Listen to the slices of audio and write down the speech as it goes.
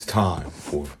time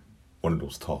for one of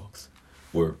those talks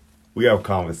where we have a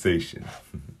conversation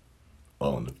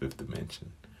all in the fifth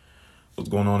dimension. What's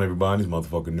going on, everybody? It's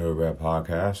motherfucking Nerd Rap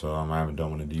Podcast. I haven't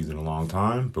done one of these in a long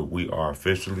time, but we are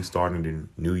officially starting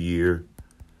the new year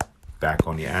back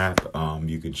on the app.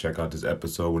 You can check out this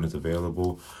episode when it's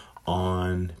available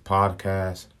on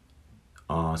podcast,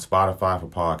 Spotify for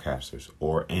podcasters,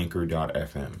 or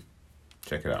anchor.fm.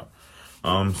 Check it out.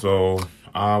 So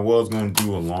I was going to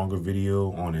do a longer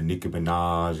video on the Nicki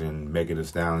Minaj and Megan Thee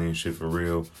Stallion shit for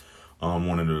real.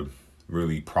 Wanted to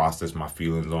really process my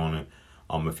feelings on it.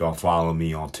 If y'all follow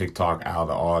me on TikTok, Al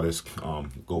the Artist,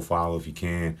 go follow if you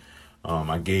can.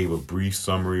 I gave a brief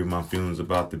summary of my feelings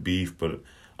about the beef, but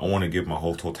I want to give my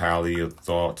whole totality of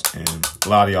thoughts. And a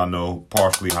lot of y'all know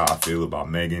partially how I feel about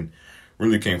Megan.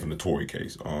 Really came from the Tory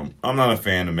case. I'm not a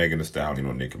fan of Megan Thee Stallion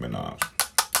or Nicki Minaj.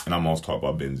 And I'm also talking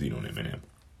about Benzino and Eminem.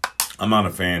 I'm not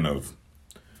a fan of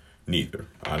neither.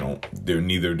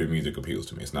 Neither their music appeals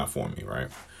to me. It's not for me, right?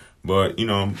 But,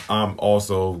 I'm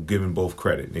also giving both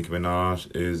credit. Nicki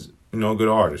Minaj is, a good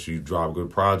artist. She dropped good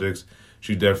projects.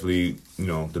 She's definitely,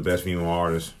 the best female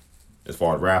artist, as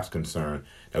far as rap's concerned,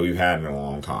 that we've had in a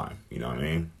long time. You know what I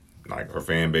mean? Like, her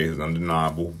fan base is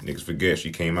undeniable. Niggas forget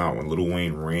she came out when Lil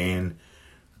Wayne ran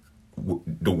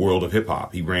the world of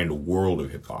hip-hop. He ran the world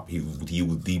of hip-hop. He was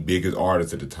the biggest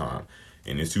artist at the time.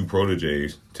 And his two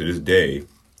proteges, to this day,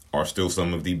 are still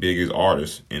some of the biggest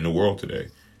artists in the world today.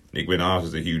 Nicki Minaj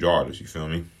is a huge artist, you feel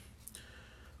me?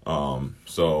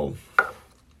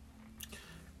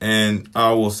 And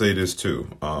I will say this too.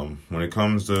 When it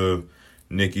comes to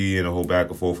Nicki and the whole back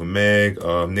and forth with Meg,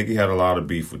 Nicki had a lot of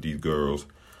beef with these girls.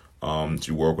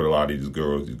 She worked with a lot of these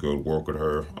girls. These girls work with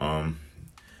her.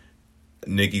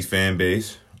 Nicki's fan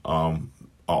base are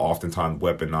oftentimes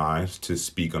weaponized to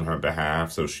speak on her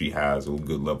behalf, so she has a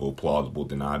good level of plausible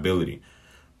deniability.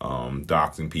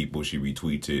 Doxing people, she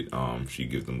retweets it, she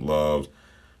gives them love.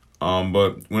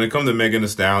 But when it comes to Megan Thee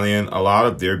Stallion, a lot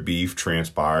of their beef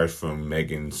transpires from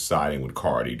Megan siding with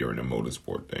Cardi during the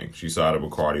motorsport thing. She sided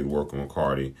with Cardi, working with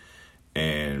Cardi,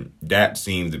 and that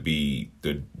seemed to be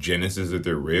the genesis of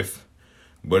their riff.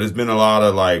 But it's been a lot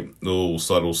of little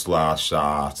subtle slide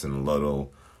shots and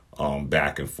little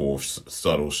back and forth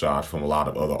subtle shots from a lot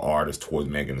of other artists towards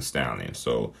Megan Thee Stallion.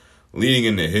 So leading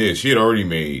into his, she had already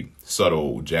made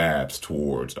subtle jabs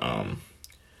towards Nicki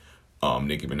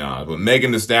Minaj, but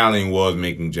Megan Thee Stallion was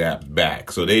making jabs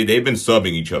back. So they've been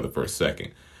subbing each other for a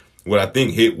second. What I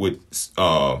think hit with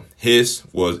his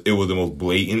was it was the most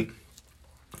blatant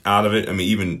out of it. I mean,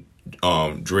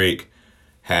 even Drake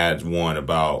had one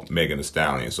about Megan Thee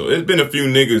Stallion. So it's been a few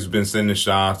niggas been sending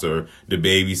shots, or the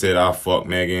baby said, "I'll fuck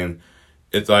Megan."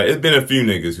 It's been a few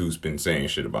niggas who's been saying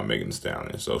shit about Megan Thee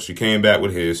Stallion. So she came back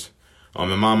with his. In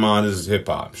my mind, this is hip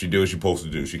hop. She did what she's supposed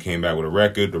to do. She came back with a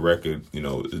record. The record,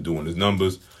 is doing its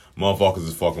numbers. Motherfuckers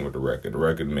is fucking with the record. The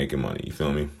record making money. You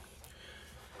feel me?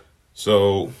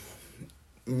 So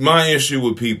my issue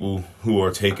with people who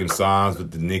are taking sides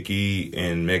with the Nicki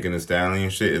and Megan Thee Stallion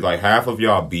shit is half of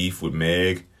y'all beef with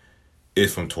Meg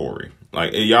is from Tory.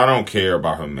 Y'all don't care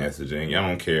about her messaging. Y'all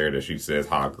don't care that she says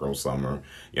hot girl summer.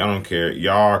 Y'all don't care.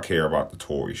 Y'all care about the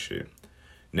Tory shit.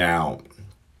 Now,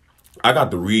 I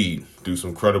got to read through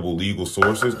some credible legal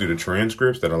sources, through the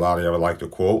transcripts that a lot of y'all would like to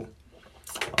quote.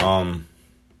 I'm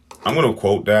going to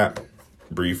quote that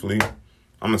briefly.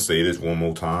 I'm going to say this one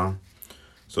more time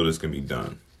so this can be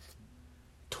done.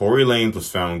 Tory Lanez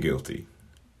was found guilty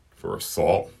for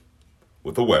assault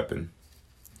with a weapon,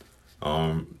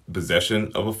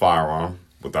 possession of a firearm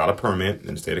without a permit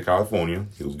in the state of California.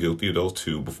 He was guilty of those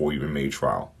two before he even made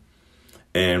trial.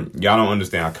 And y'all don't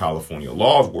understand how California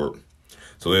laws work.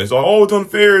 So it's it's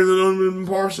unfair, it's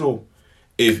impartial.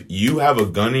 If you have a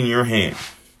gun in your hand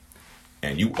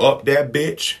and you up that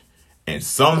bitch, and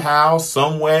somehow,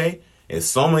 some way, if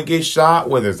someone gets shot,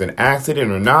 whether it's an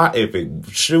accident or not, if it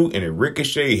shoot and it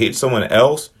ricochet, hit someone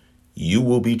else, you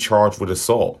will be charged with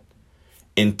assault.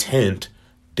 Intent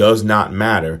does not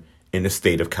matter in the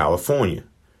state of California,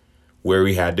 where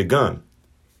he had the gun.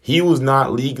 He was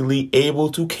not legally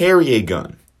able to carry a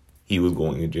gun. He was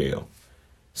going to jail.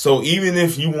 So even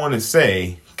if you want to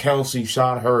say Kelsey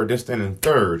shot her, this, then, and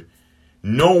third,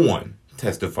 no one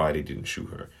testified he didn't shoot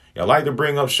her. Y'all like to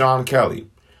bring up Sean Kelly.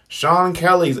 Sean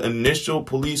Kelly's initial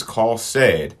police call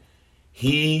said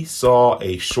he saw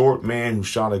a short man who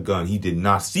shot a gun. He did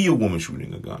not see a woman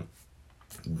shooting a gun.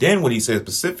 Then what he said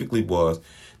specifically was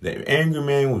that angry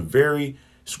man was very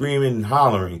screaming and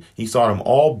hollering. He saw them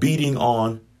all beating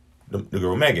on the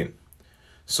girl Megan.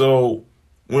 So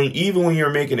when you're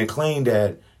making a claim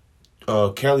that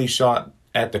Kelly shot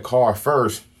at the car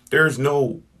first, there's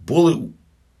no bullet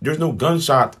There's no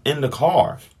gunshots in the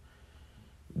car.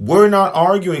 We're not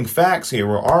arguing facts here.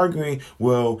 We're arguing,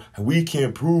 well, we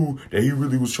can't prove that he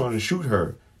really was trying to shoot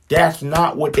her. That's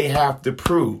not what they have to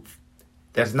prove.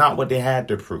 That's not what they had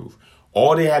to prove.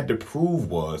 All they had to prove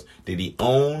was, did he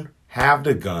have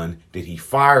the gun? Did he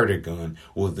fire the gun?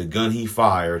 Was the gun he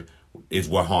fired is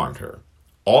what harmed her?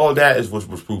 All of that is what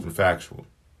was proven factual.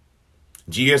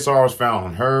 GSR was found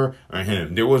on her or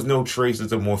him. There was no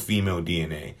traces of more female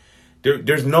DNA.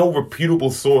 There's no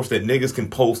reputable source that niggas can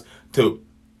post to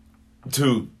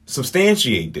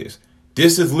substantiate this.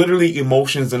 This is literally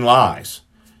emotions and lies.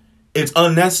 It's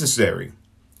unnecessary.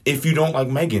 If you don't like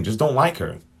Megan, just don't like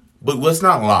her. But let's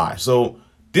not lie. So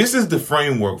this is the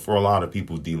framework for a lot of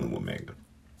people dealing with Megan.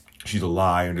 She's a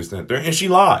liar, this, that, and she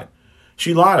lied.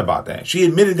 She lied about that. She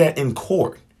admitted that in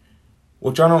court.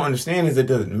 What y'all don't understand is it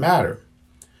doesn't matter.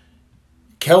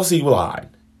 Kelsey lied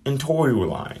and Tory were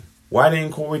lying. Why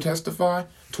didn't Tory testify?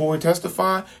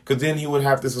 Because then he would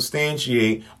have to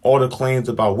substantiate all the claims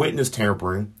about witness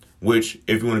tampering, which,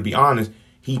 if you want to be honest,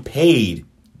 he paid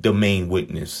the main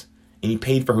witness and he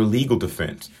paid for her legal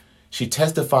defense. She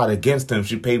testified against him.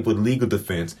 She paid with legal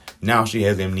defense. Now she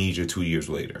has amnesia 2 years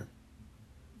later.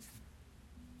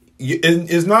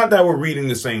 It's not that we're reading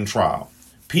the same trial.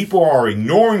 People are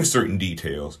ignoring certain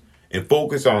details and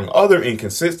focus on other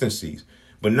inconsistencies,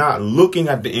 but not looking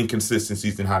at the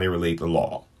inconsistencies and how they relate to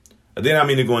law. I did not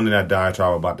mean to go into that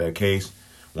diatribe about that case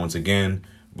once again,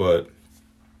 but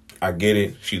I get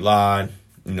it. She lied.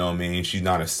 You know what I mean? She's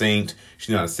not a saint.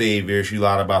 She's not a savior. She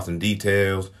lied about some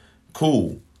details.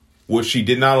 Cool. What she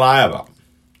did not lie about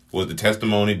was the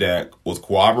testimony that was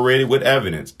corroborated with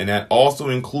evidence. And that also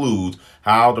includes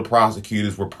how the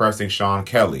prosecutors were pressing Sean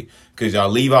Kelly. Because y'all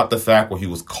leave out the fact where he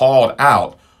was called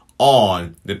out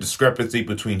on the discrepancy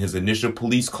between his initial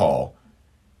police call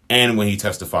and when he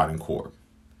testified in court.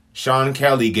 Sean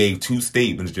Kelly gave two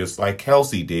statements just like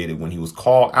Kelsey did. And when he was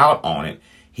called out on it,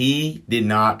 he did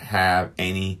not have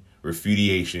any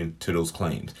refutation to those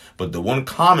claims. But the one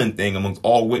common thing amongst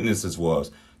all witnesses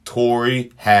was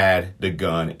Tory had the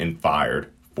gun and fired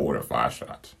 4 to 5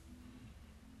 shots.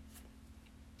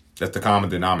 That's the common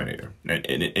denominator.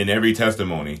 In every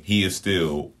testimony, he is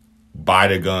still by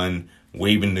the gun,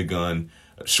 waving the gun,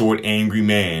 a short, angry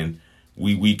man.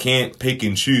 We can't pick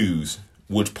and choose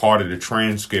which part of the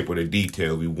transcript or the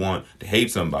detail we want to hate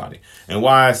somebody. And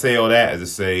why I say all that is to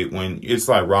say, when it's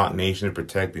like Rock Nation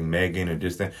protecting Megan or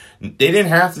this thing, they didn't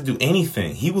have to do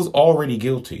anything. He was already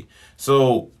guilty.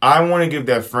 So I want to give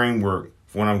that framework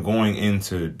when I'm going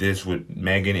into this with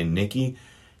Megan and Nicki.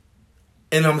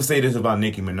 And I'm going to say this about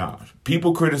Nicki Minaj.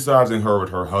 People criticizing her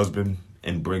with her husband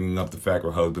and bringing up the fact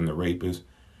her husband the rapist.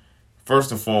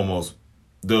 First and foremost,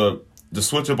 the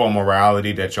switch up on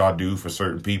morality that y'all do for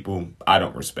certain people, I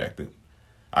don't respect it.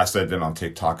 I said that on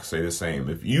TikTok, I say the same.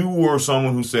 If you were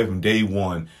someone who said from day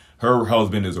one, her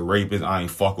husband is a rapist, I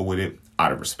ain't fucking with it,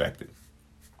 I'd respect it.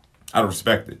 I'd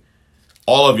respect it.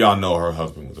 All of y'all know her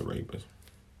husband was a rapist.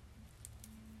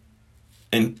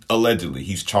 And allegedly,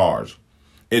 he's charged.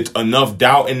 It's enough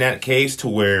doubt in that case to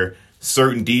where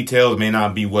certain details may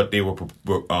not be what they were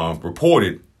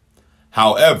reported.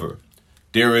 However,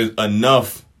 there's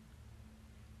enough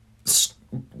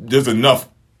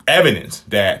evidence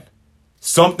that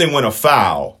something went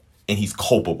afoul and he's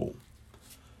culpable.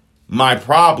 My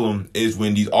problem is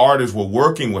when these artists were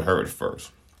working with her at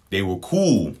first, they were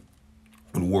cool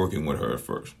when working with her at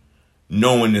first,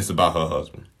 knowing this about her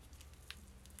husband.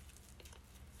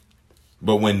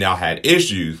 But when now had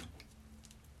issues,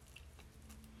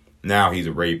 now he's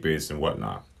a rapist and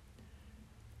whatnot.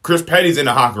 Chris Petty's in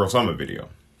the Hot Girl Summer video.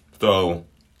 So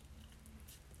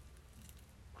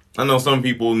I know some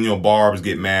people, barbs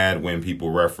get mad when people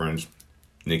reference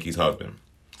Nicki's husband.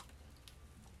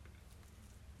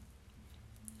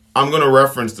 I'm going to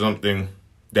reference something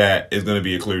that is going to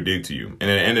be a clear dig to you. And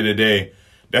at the end of the day,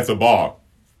 that's a bar.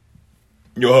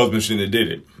 Your husband shouldn't have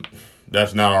did it.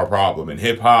 That's not our problem. In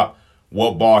hip hop,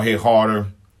 what bar hit harder?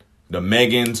 The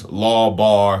Megan's Law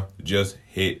bar just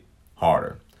hit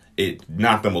harder. It's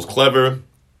not the most clever.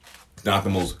 It's not the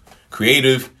most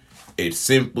creative. It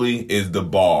simply is the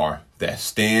bar that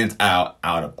stands out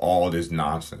of all this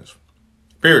nonsense.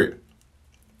 Period.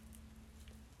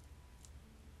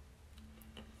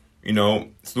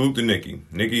 Salute to Nicki.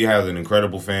 Nicki has an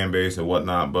incredible fan base and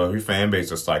whatnot, but her fan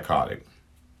base is psychotic.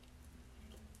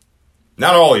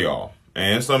 Not all of y'all.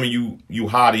 And some of you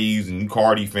hotties and you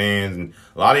Cardi fans and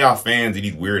a lot of y'all fans of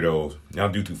these weirdos, y'all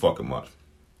do too fucking much.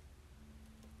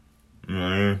 You know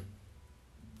what I mean?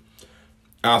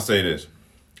 I'll say this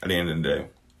at the end of the day.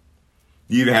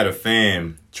 You even had a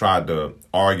fan try to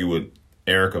argue with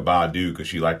Erykah Badu because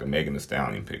she liked the Megan Thee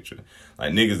Stallion picture.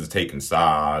 Like, niggas is taking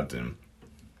sides. And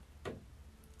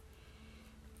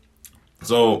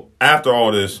so after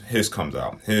all this, Hiss comes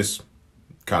out. Hiss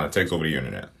kind of takes over the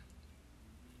internet.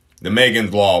 The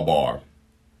Megan's Law bar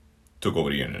took over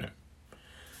the internet.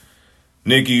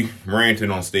 Nicki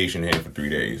ranted on Station Head for 3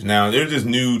 days. Now, there's this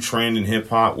new trend in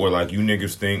hip-hop where, like, you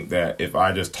niggas think that if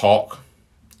I just talk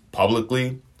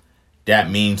publicly,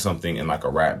 that means something in, like, a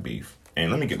rap beef.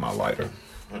 And let me get my lighter.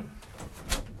 Let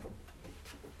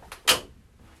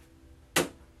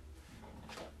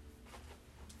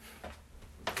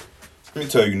me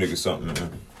tell you niggas something,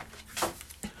 man.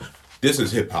 This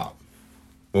is hip-hop.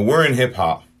 When we're in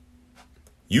hip-hop,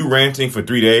 you ranting for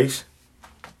 3 days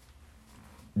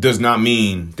does not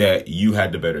mean that you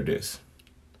had the better diss.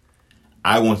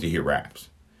 I want to hear raps.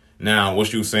 Now,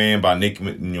 what you were saying about Nicki,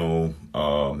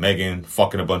 Megan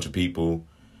fucking a bunch of people,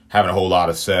 having a whole lot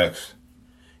of sex,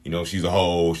 she's a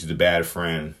hoe, she's a bad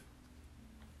friend.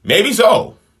 Maybe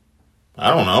so. I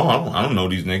don't know. I don't know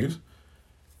these niggas.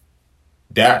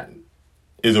 That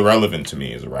is irrelevant to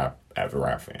me as a rap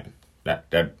fan.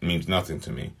 That means nothing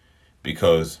to me,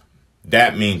 because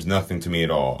that means nothing to me at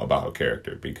all about her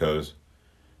character, because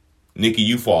Nicki,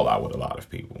 you fall out with a lot of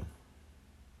people.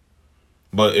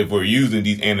 But if we're using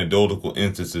these anecdotal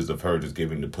instances of her just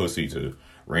giving the pussy to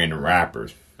random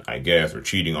rappers, I guess, or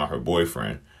cheating on her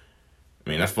boyfriend, I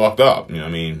mean, that's fucked up. You know what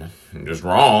I mean? Just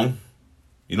wrong.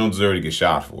 You don't deserve to get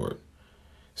shot for it.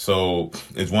 So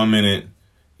it's 1 minute,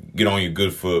 get on your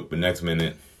good foot, but next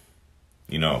minute,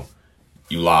 you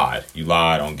lied. You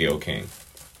lied on Gayle King.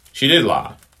 She did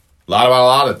lie. Lied about a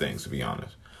lot of things, to be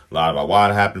honest. Lied about why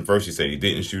it happened. First, he said he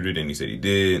didn't shoot her. Then he said he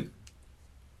did.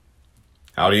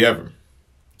 How'd he ever?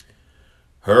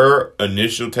 Her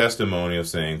initial testimony of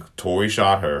saying Tory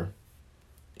shot her,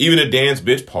 even the dance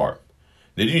bitch part.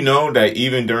 Did you know that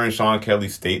even during Sean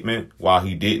Kelly's statement, while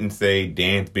he didn't say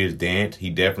dance bitch dance, he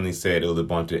definitely said it was a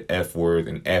bunch of F words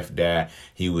and F that.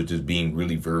 He was just being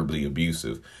really verbally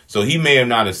abusive. So he may have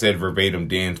not have said verbatim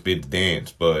dance bitch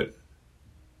dance, but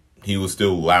he was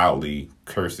still loudly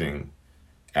cursing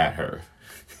at her.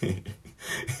 Like,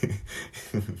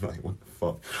 what the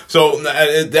fuck? So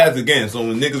that's again, so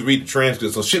when niggas read the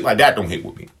transcript, so shit like that don't hit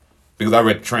with me, because I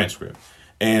read the transcript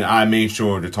and I made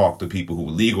sure to talk to people who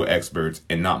were legal experts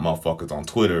and not motherfuckers on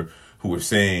Twitter who were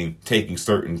taking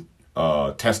certain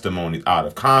testimonies out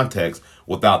of context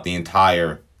without the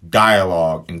entire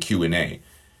dialogue and Q&A.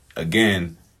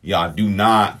 Again, y'all do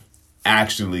not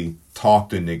actually talk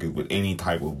to niggas with any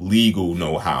type of legal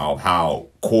know-how, how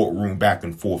courtroom back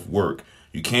and forth work.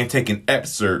 You can't take an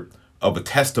excerpt of a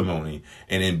testimony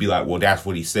and then be like, well, that's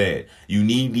what he said. You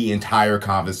need the entire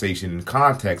conversation in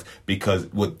context, because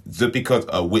just because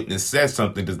a witness says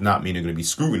something does not mean they're going to be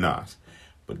scrutinized.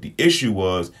 But the issue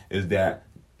is that,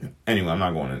 anyway, I'm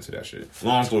not going into that shit.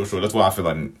 Long story short, that's why I feel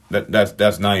like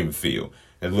that's not even feel.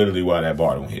 That's literally why that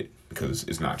bar don't hit, because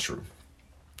it's not true.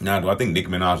 Now, do I think Nicki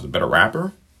Minaj is a better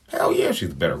rapper? Hell yeah,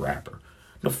 she's a better rapper.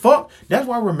 The fuck? That's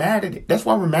why we're mad at it. That's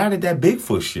why we're mad at that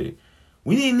Bigfoot shit.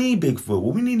 We didn't need Bigfoot.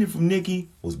 What we needed from Nicki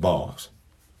was bars.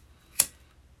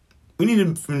 We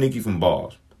needed from Nicki from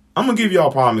bars. I'm going to give y'all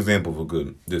a prime example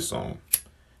of this song.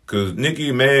 Because Nicki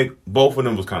and Meg, both of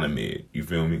them was kind of mid. You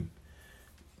feel me?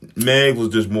 Meg was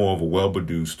just more of a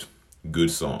well-produced, good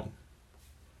song.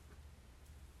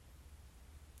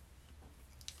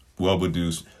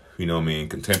 Well-produced, you know what I mean?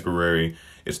 Contemporary.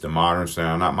 It's the modern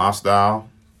sound. Not my style.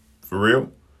 For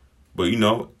real. But,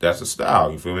 that's a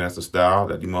style. You feel me? That's a style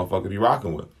that you motherfuckers be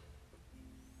rocking with.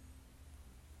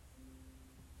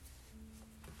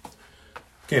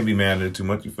 Can't be mad at it too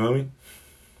much, you feel me?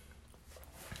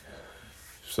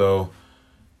 So,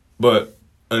 but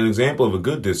an example of a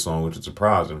good diss song, which is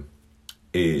surprising,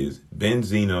 is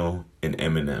Benzino and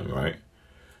Eminem, right?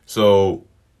 So,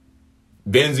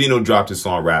 Benzino dropped his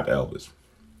song Rap Elvis.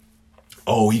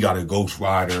 Oh, he got a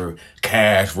ghostwriter.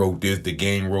 Cash wrote this. The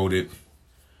Game wrote it.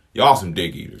 Y'all some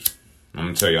dick eaters. I'm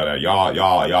gonna tell y'all that.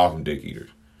 Y'all some dick eaters.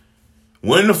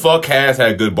 When the fuck Cass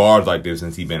had good bars like this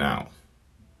since he been out?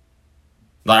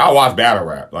 Like, I watch battle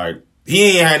rap. Like,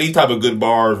 he ain't had these type of good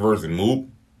bars versus Mook.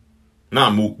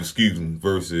 Not Mook, excuse me.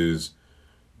 Versus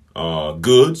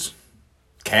Goods,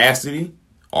 Cassidy,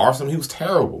 Arson. He was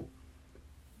terrible.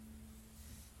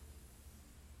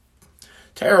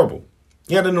 Terrible.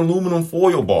 He had an aluminum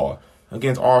foil bar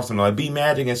against Arsenal. I beat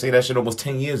Magic and say that shit almost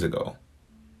 10 years ago.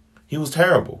 He was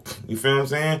terrible. You feel what I'm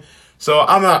saying? So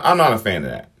I'm not a fan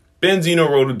of that. Benzino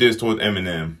wrote a diss towards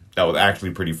Eminem that was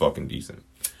actually pretty fucking decent.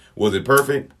 Was it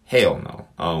perfect? Hell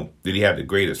no. Did he have the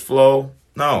greatest flow?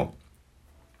 No.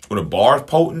 Were the bars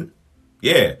potent?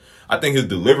 Yeah, I think his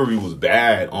delivery was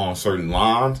bad on certain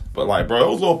lines, but like, bro,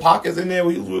 those little pockets in there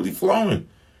where he was really flowing.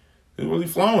 He was really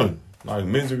flowing. Like,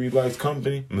 Misery likes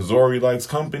company, Missouri likes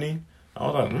company. I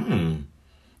was like,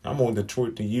 I'm more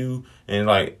Detroit than you. And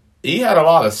like, he had a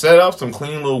lot of setups, some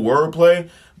clean little wordplay.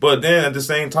 But then at the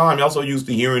same time, you also used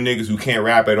to hearing niggas who can't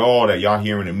rap at all, that y'all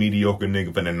hearing a mediocre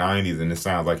nigga from the 90s, and it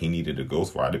sounds like he needed a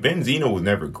ghostwriter. Benzino was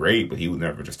never great, but he was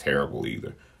never just terrible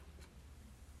either.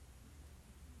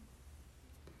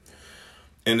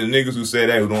 And the niggas who say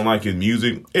that, who don't like his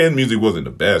music wasn't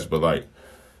the best, but like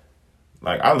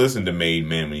I listened to Made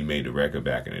Man when he made the record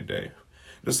back in the day.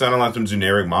 Just sounded like some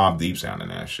generic Mobb Deep sounding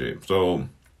that shit. So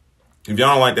if y'all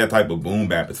don't like that type of boom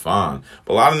bap, it's fine.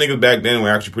 But a lot of niggas back then were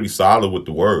actually pretty solid with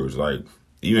the words. Like,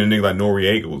 even a nigga like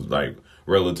Noriega was like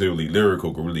relatively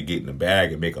lyrical, could really get in the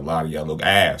bag and make a lot of y'all look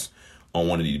ass on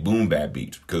one of these boom bap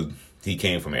beats because he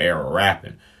came from an era of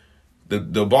rapping.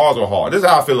 The bars are hard. This is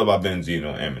how I feel about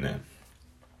Benzino and Eminem.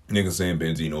 Niggas saying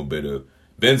Benzino bitter.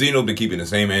 Benzino been keeping the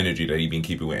same energy that he been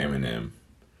keeping with Eminem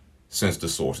since the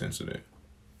Source incident.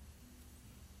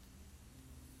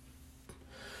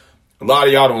 A lot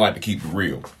of y'all don't like to keep it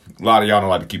real. A lot of y'all don't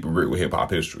like to keep it real with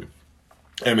hip-hop history.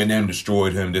 Eminem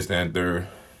destroyed him, this, that, and third.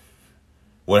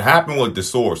 What happened with the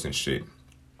Source and shit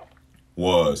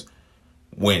was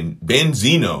when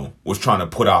Benzino was trying to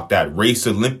put out that Race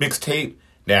Olympics tape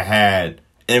that had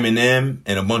Eminem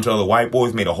and a bunch of other white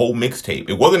boys made a whole mixtape.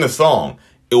 It wasn't a song.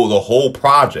 It was a whole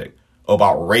project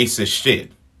about racist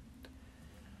shit.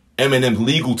 Eminem's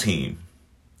legal team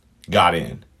got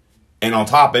in. And on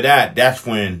top of that, that's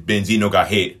when Benzino got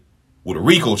hit with a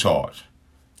RICO charge.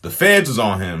 The feds was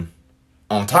on him,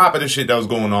 on top of the shit that was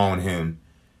going on with him,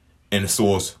 and the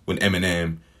Source with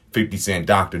Eminem, 50 Cent,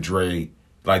 Dr. Dre.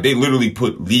 Like, they literally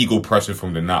put legal pressure for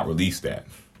him to not release that.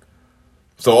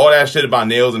 So all that shit about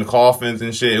nails in the coffins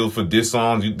and shit, it was for diss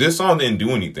songs. This song didn't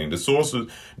do anything. The Source was,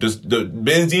 the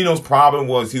Benzino's problem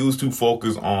was he was too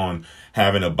focused on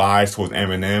having a bias towards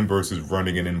Eminem versus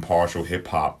running an impartial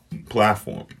hip-hop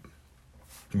platform.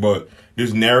 But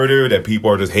this narrative that people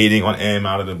are just hating on M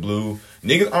out of the blue,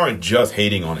 niggas aren't just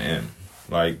hating on M.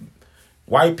 Like,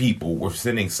 white people were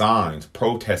sending signs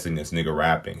protesting this nigga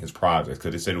rapping his projects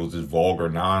because they said it was just vulgar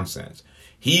nonsense.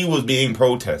 He was being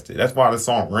protested. That's why the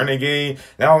song Renegade,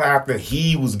 that was after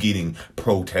he was getting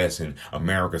protests in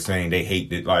America saying they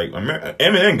hate it. Like,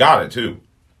 Eminem got it too.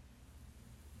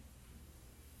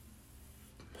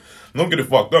 Don't get it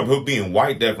fucked up. Him being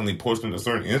white definitely pushed him to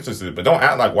certain instances, but don't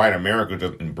act like white America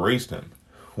just embraced him.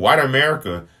 White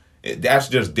America, that's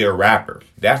just their rapper.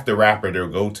 That's the rapper they'll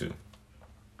go to.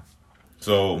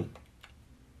 So,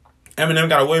 Eminem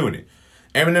got away with it.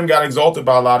 Eminem got exalted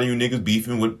by a lot of you niggas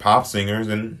beefing with pop singers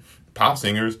and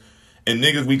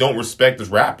niggas we don't respect as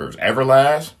rappers.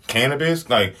 Everlast, Cannabis.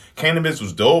 Like, Cannabis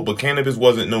was dope, but Cannabis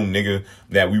wasn't no nigga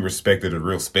that we respected as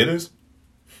real spitters.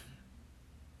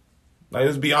 Like,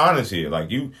 let's be honest here.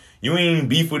 Like, you ain't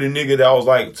beef with a nigga that was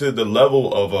like to the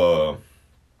level of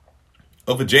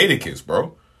a Jadakiss,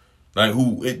 bro. Like,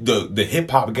 the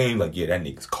hip hop game, like, yeah, that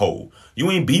nigga's cold.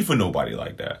 You ain't beef with nobody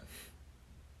like that.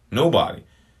 Nobody.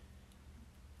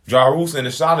 Ja Rule sent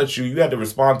a shot at you. You had to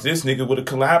respond to this nigga with a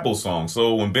collabo song.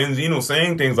 So when Benzino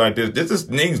saying things like this is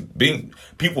things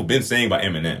people been saying about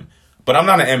Eminem. But I'm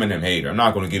not an Eminem hater. I'm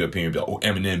not gonna get up here and be like, oh,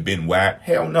 Eminem been whack.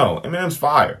 Hell no, Eminem's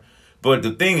fire. But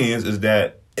the thing is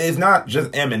that it's not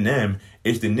just Eminem,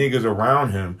 it's the niggas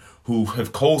around him who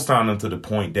have co-signed him to the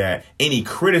point that any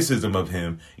criticism of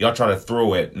him, y'all try to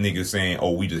throw at niggas saying,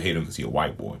 oh, we just hate him because he's a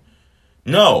white boy.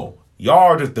 No,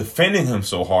 y'all are just defending him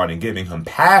so hard and giving him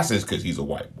passes because he's a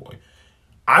white boy.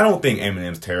 I don't think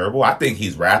Eminem's terrible. I think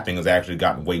his rapping has actually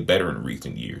gotten way better in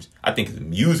recent years. I think his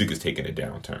music has taken a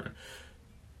downturn.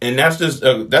 And that's just,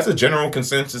 that's a general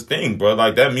consensus thing, bro.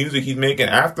 Like, that music he's making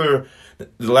after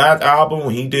the last album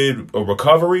when he did a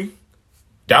Recovery,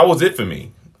 that was it for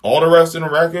me. All the rest of the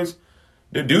records,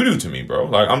 they're doo-doo to me, bro.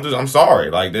 Like, I'm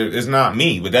sorry. Like, it's not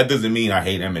me. But that doesn't mean I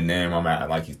hate Eminem. I'm at,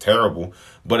 like, he's terrible.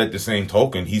 But at the same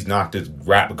token, he's not this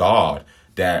rap god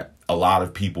that a lot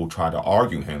of people try to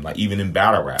argue him. Like, even in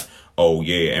battle rap. Oh,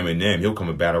 yeah, Eminem, he'll come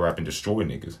in battle rap and destroy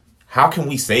niggas. How can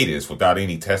we say this without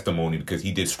any testimony? Because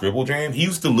he did Scribble Jam? He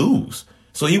used to lose.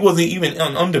 So he wasn't even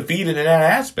undefeated in that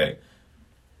aspect.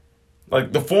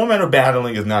 Like, the format of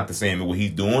battling is not the same as what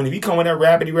he's doing. If he come with that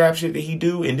rapidy rap shit that he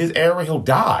do, in this era, he'll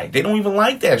die. They don't even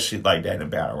like that shit like that in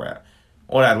battle rap.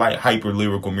 Or that, like, hyper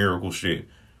lyrical miracle shit.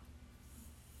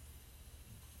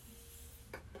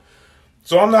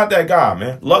 So I'm not that guy,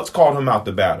 man. Lux called him out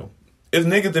the battle. It's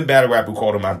niggas in battle rap who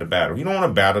called him out the battle. He don't want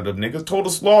to battle the niggas.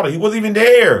 Total Slaughter. He wasn't even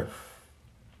there.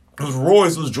 It was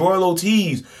Royce. It was Joel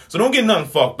Ortiz. So don't get nothing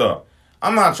fucked up.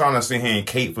 I'm not trying to sit here and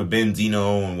cape for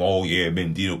Benzino and oh yeah,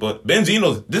 Benzino, but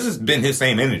Benzino, this has been his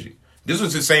same energy. This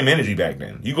was his same energy back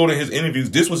then. You go to his interviews,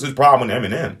 this was his problem with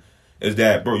Eminem. Is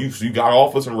that, bro, you got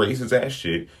off with some racist ass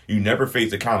shit. You never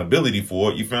faced accountability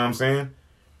for it. You feel what I'm saying?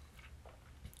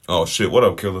 Oh shit, what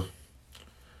up, killer?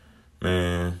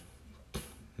 Man,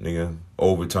 nigga,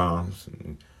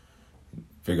 overtimes.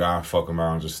 Figure I'd fuck him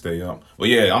out and just stay up. But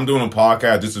yeah, I'm doing a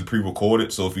podcast. This is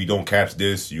pre-recorded, so if you don't catch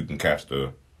this, you can catch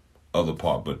the other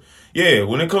part. But yeah,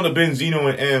 when it comes to Benzino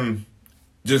and M,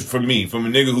 just for me, from a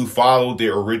nigga who followed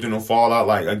their original fallout,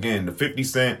 like again, the 50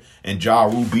 Cent and Ja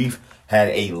Rule beef had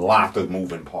a lot of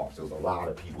moving parts. There was a lot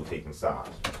of people taking sides.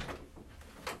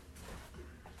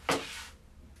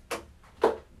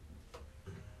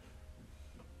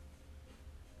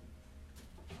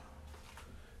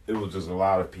 It was just a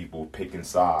lot of people picking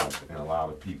sides and a lot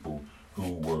of people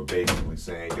who were basically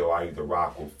saying, yo, I either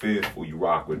rock with Fifth or you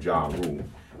rock with Ja Rule.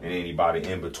 And anybody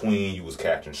in between, you was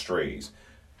catching strays.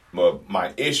 But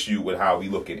my issue with how we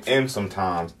look at M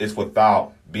sometimes is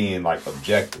without being like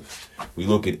objective. We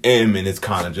look at M and it's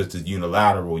kind of just as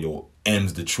unilateral. Yo,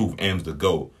 M's the truth, M's the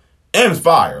GOAT. M's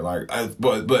fire. But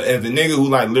as a nigga who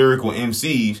like lyrical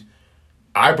MCs,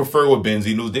 I prefer what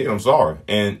Benzino did. I'm sorry.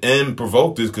 And M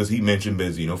provoked this because he mentioned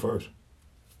Benzino first.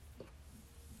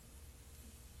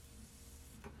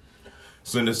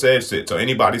 So in the said shit. So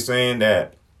anybody saying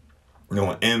that, you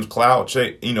know, M's clout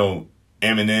check, you know,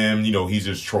 Eminem, you know, he's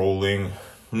just trolling.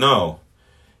 No.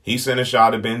 He sent a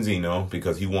shot at Benzino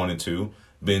because he wanted to.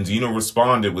 Benzino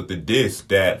responded with the diss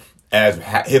that as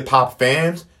hip-hop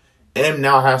fans, M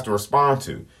now has to respond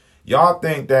to. Y'all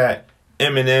think that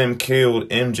Eminem killed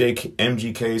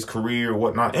MGK's career or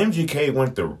whatnot? MGK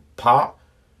went to pop,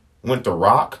 went to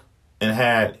rock, and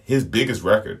had his biggest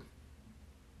record.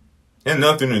 And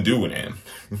nothing to do with him.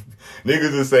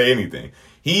 Niggas will say anything.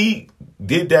 He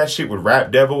did that shit with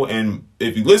Rap Devil, and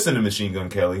if you listen to Machine Gun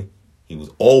Kelly, he was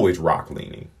always rock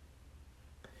leaning.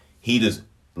 He just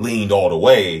leaned all the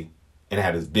way and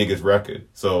had his biggest record.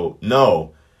 So,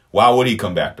 no, why would he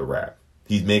come back to rap?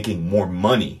 He's making more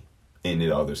money in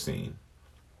the other scene.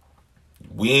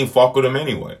 We ain't fuck with him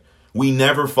anyway. We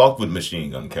never fucked with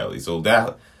Machine Gun Kelly, so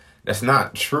that's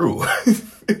not true.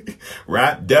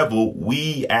 Rap Devil,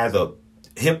 we as a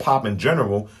hip-hop in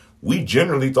general, we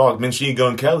generally thought Machine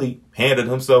Gun Kelly handled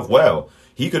himself well.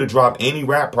 He could have dropped any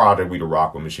rap project we'd have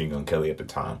rocked with Machine Gun Kelly at the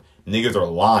time. Niggas are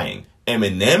lying.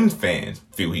 Eminem fans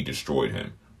feel he destroyed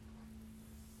him.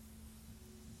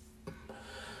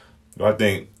 Do I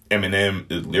think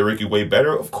Eminem is lyrically way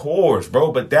better? Of course,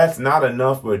 bro, but that's not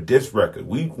enough for a diss record.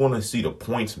 We want to see the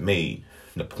points made.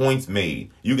 The points made.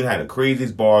 You can have the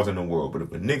craziest bars in the world, but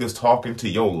if a nigga's talking to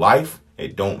your life,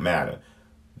 it don't matter.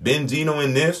 Benzino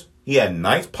in this, he had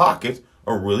nice pockets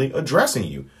of really addressing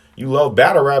you. You love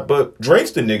battle rap, but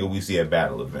Drake's the nigga we see at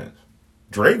battle events.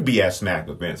 Drake be at smack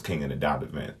events, King of the Dot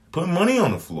events. Put money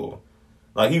on the floor.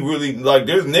 Like, he really, like,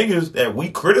 there's niggas that we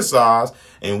criticize,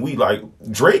 and we, like,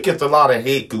 Drake gets a lot of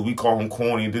hate because we call him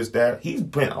corny, this, that. He's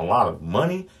spent a lot of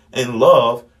money and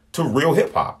love to real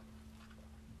hip-hop.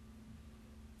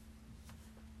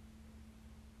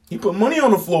 He put money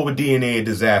on the floor with DNA and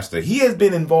Disaster. He has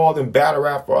been involved in battle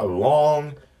rap for a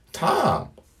long time.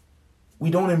 We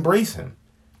don't embrace him.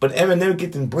 But Eminem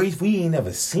gets embraced. We ain't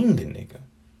never seen the nigga.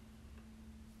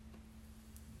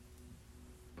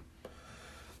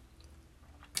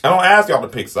 I don't ask y'all to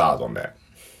pick sides on that.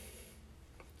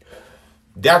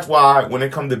 That's why when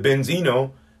it comes to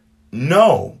Benzino,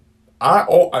 no.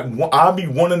 I'll be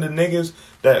one of the niggas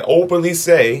that openly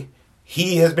say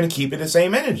he has been keeping the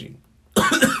same energy.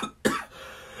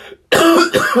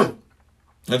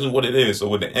 That's just what it is. So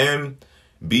with the M,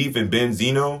 beef, and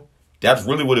Benzino, that's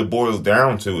really what it boils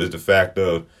down to, is the fact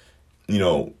of, you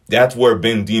know, that's where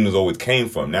Benzino's always came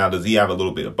from. Now, does he have a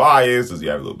little bit of bias? Does he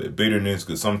have a little bit of bitterness?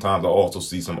 Because sometimes I also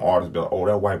see some artists be like, oh,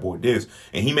 that white boy this.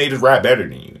 And he made his rap better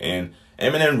than you. And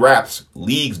Eminem raps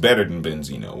leagues better than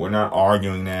Benzino. We're not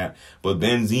arguing that. But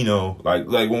Benzino,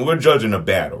 like when we're judging a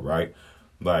battle, right?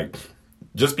 Like,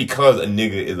 just because a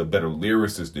nigga is a better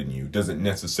lyricist than you doesn't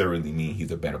necessarily mean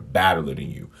he's a better battler than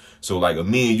you. So, like,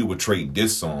 me and you would trade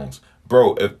diss songs.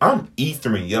 Bro, if I'm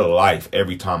ethering your life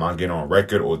every time I get on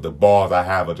record, or the bars I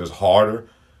have are just harder,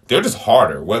 they're just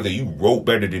harder, whether you wrote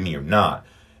better than me or not.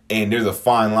 And there's a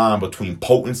fine line between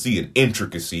potency and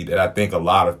intricacy that I think a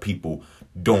lot of people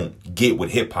don't get with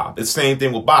hip hop. It's the same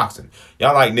thing with boxing.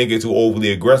 Y'all like niggas who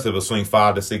overly aggressive or swing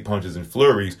 5 to 6 punches and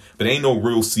flurries, but ain't no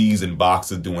real seasoned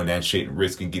boxer doing that shit and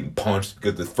risking getting punched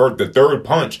because the third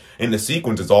punch in the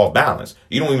sequence is off balance.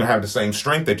 You don't even have the same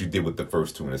strength that you did with the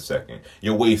first 2 in the second.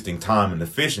 You're wasting time and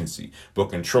efficiency. But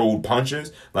controlled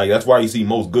punches, like that's why you see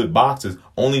most good boxers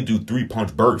only do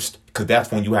 3-punch bursts, because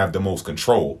that's when you have the most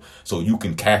control. So you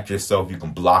can catch yourself, you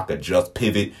can block, adjust,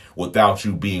 pivot without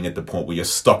you being at the point where you're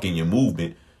stuck in your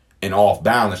movement and off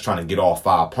balance trying to get all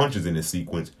 5 punches in the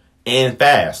sequence and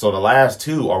fast. So the last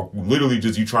 2 are literally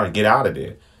just you trying to get out of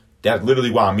there. That's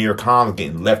literally why Amir Khan's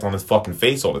getting left on his fucking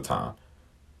face all the time.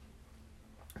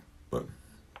 But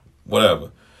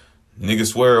whatever.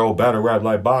 Niggas swear, oh, battle rap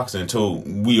like boxing until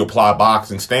we apply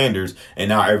boxing standards and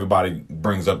now everybody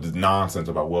brings up this nonsense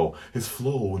about, well, his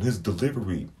flow and his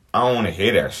delivery. I don't want to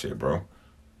hear that shit, bro.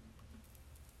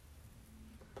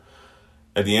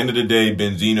 At the end of the day,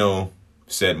 Benzino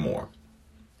said more.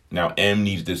 Now, M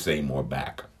needs to say more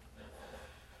back.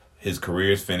 His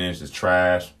career is finished. It's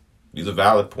trash. These are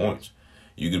valid points.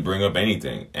 You could bring up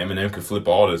anything. Eminem could flip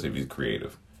all this if he's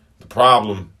creative. The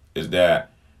problem is that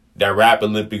rap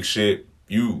Olympic shit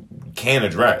you can't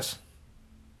address.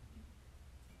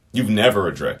 You've never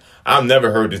addressed. I've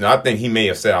never heard this. Now, I think he may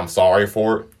have said I'm sorry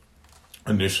for it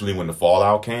initially when the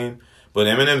fallout came. But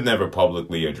Eminem's never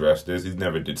publicly addressed this. He's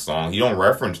never did songs. He don't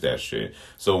reference that shit.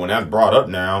 So when that's brought up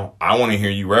now, I want to hear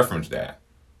you reference that.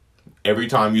 Every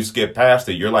time you skip past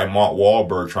it, you're like Mark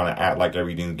Wahlberg trying to act like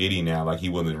everything's giddy now, like he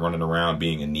wasn't running around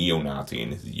being a neo-Nazi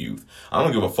in his youth. I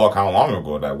don't give a fuck how long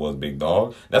ago that was, big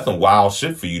dog. That's some wild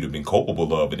shit for you to have been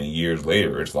culpable of, and then years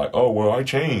later, it's like, oh, well, I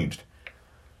changed.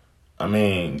 I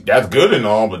mean, that's good and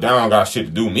all, but that don't got shit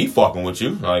to do with me fucking with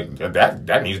you. Like,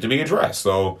 that needs to be addressed.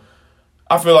 So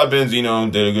I feel like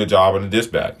Benzino did a good job on the diss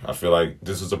back. I feel like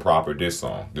this is a proper diss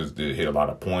song. This did hit a lot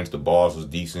of points. The bars was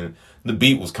decent. The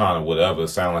beat was kind of whatever. It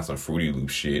sounded like some Fruity Loop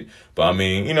shit. But I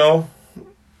mean, you know,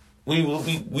 we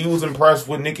was impressed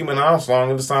with Nicki Minaj song.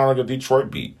 It sounded like a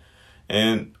Detroit beat.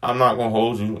 And I'm not gonna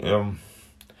hold you.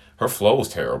 Her flow was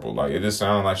terrible. Like, it just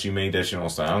sounded like she made that shit on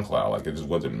SoundCloud. Like, it just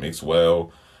wasn't mixed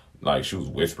well. Like, she was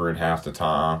whispering half the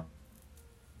time.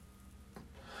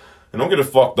 And don't get it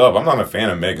fucked up. I'm not a fan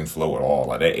of Megan's flow at all.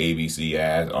 Like that ABC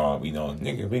ass, you know,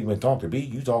 nigga, we been talking B,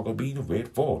 you talking B the red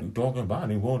for. You talking about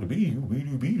it, want to be, you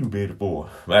be the red for.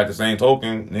 But at the same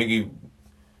token, nigga,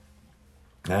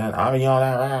 I mean, all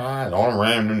that, all them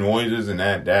random noises and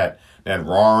that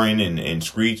roaring and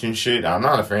screeching shit. I'm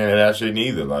not a fan of that shit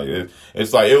neither. Like,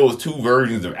 it's like it was 2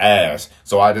 versions of ass.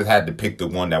 So I just had to pick the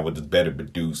one that was just better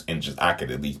produced and just I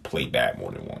could at least play that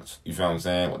more than once. You feel what I'm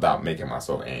saying? Without making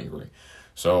myself angry.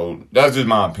 So that's just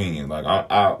my opinion.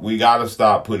 Like, we gotta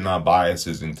stop putting our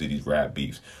biases into these rap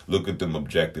beefs. Look at them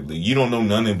objectively. You don't know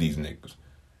none of these niggas.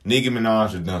 Nicki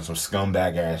Minaj has done some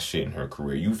scumbag ass shit in her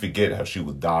career. You forget how she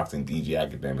was doxing DJ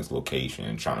Academic's location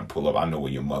and trying to pull up, I know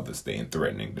where your mother's staying,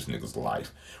 threatening this nigga's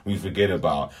life. We forget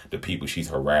about the people she's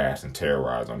harassed and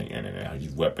terrorized on the internet. How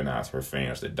she's weaponized her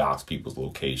fans to dox people's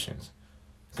locations.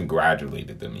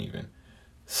 Congratulated them even.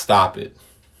 Stop it.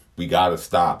 We gotta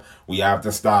stop. We have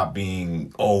to stop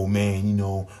being, oh man, you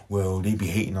know, well, they be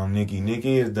hating on Nicki.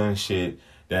 Nicki has done shit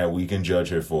that we can judge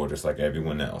her for just like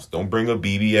everyone else. Don't bring up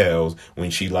BBLs when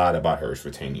she lied about hers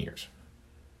for 10 years.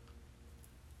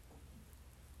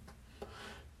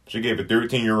 She gave a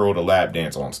 13-year-old a lap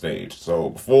dance on stage.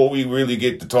 So before we really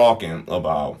get to talking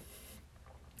about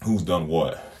who's done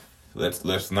what,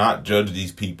 let's not judge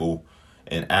these people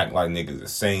and act like niggas are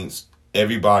saints.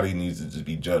 Everybody needs to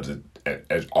be judged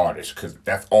as artists, because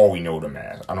that's all we know them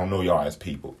as. I don't know y'all as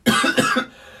people.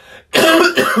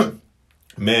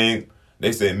 Man,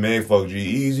 they said, man, fuck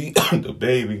G-Eazy, the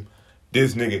baby,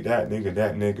 this nigga, that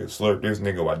nigga, slurp this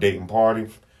nigga while dating party.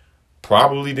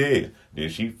 Probably did.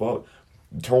 Did she fuck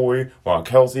Tori while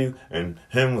Kelsey and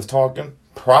him was talking?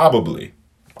 Probably.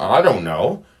 I don't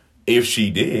know. If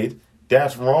she did,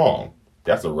 that's wrong.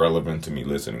 That's irrelevant to me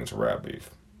listening to rap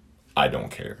beef. I don't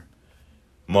care.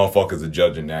 Motherfuckers are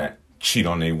judging that, cheat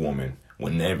on a woman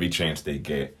when every chance they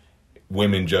get.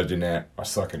 Women judging that are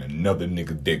sucking another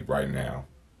nigga dick right now.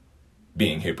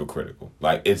 Being hypocritical.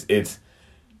 Like, it's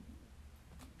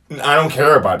I don't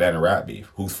care about that in rap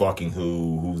beef. Who's fucking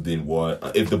who's did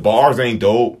what. If the bars ain't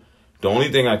dope, the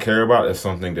only thing I care about is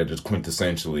something that just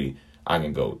quintessentially I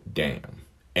can go, damn.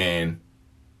 And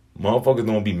motherfuckers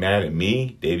don't be mad at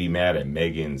me. They be mad at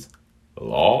Megan's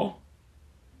law.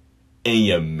 And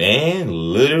your man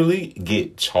literally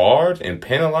get charged and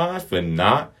penalized for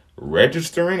not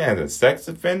registering as a sex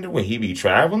offender when he be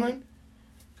traveling?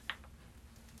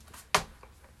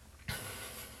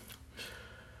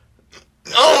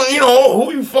 I don't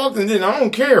who you fucking did, I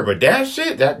don't care. But that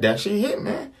shit hit,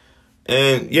 man.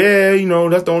 And yeah,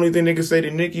 that's the only thing they can say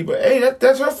to Nicki. But hey,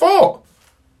 that's her fault.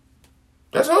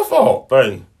 That's her fault.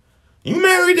 Like, you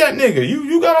married that nigga.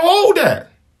 You gotta hold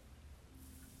that.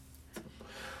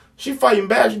 She fighting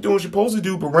back. She doing what she supposed to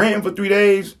do. But ranting for 3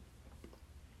 days,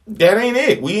 that ain't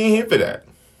it. We ain't here for that.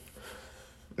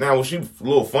 Now, was she a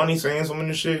little funny saying some of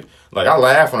this shit? Like, I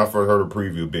laughed when I first heard her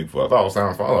preview of Bigfoot. I thought it was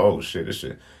sounding fun. Like, oh shit, this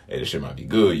shit might be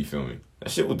good. You feel me? That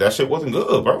shit wasn't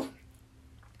good, bro.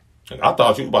 Like, I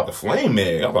thought she was about to flame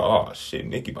Meg. I was like, oh shit,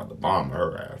 Nicki about to bomb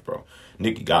her ass, bro.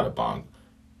 Nicki got a bomb.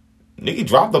 Nicki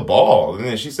dropped the ball, and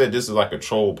then she said this is like a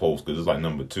troll post because it's like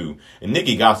number 2. And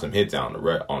Nicki got some hits on the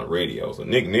radio, so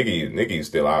Nicki's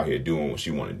still out here doing what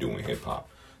she want to do in hip hop.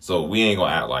 So we ain't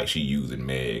gonna act like she using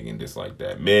Meg and just like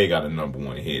that. Meg got a number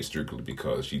 1 hit strictly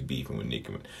because she's beefing with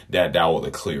Nicki. That was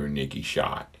a clear Nicki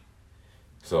shot.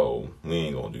 So we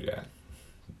ain't gonna do that.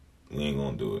 We ain't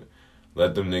gonna do it.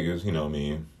 Let them niggas, you know what I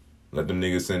mean? Let them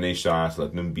niggas send their shots.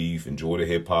 Let them beef. Enjoy the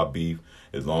hip hop beef.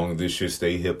 As long as this shit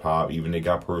stay hip hop, even they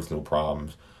got personal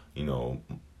problems,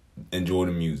 enjoy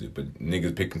the music. But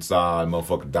niggas picking side,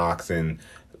 motherfucker doxing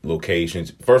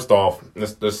locations. First off,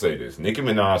 let's say this: Nicki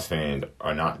Minaj fans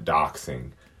are not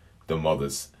doxing the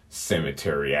mother's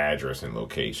cemetery address and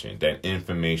location. That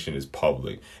information is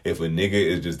public. If a nigga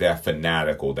is just that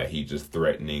fanatical that he just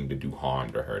threatening to do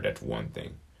harm to her, that's one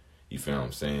thing. You feel what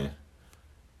I'm saying?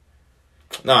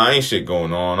 Nah, ain't shit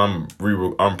going on.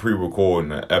 I'm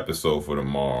pre-recording an episode for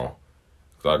tomorrow.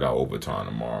 Cause I got overtime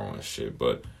tomorrow and shit.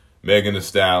 But Megan Thee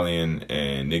Stallion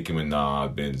and Nicki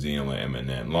Minaj, Benzino and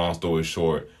Eminem. Long story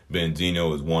short,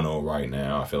 Benzino is 1-0 right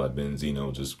now. I feel like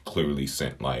Benzino just clearly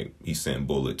sent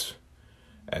bullets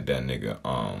at that nigga.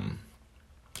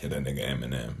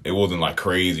 Eminem. It wasn't like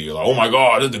crazy. You're like, oh my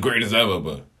god, this is the greatest ever.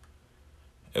 But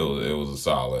it was a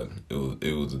solid.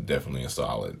 It was definitely a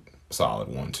solid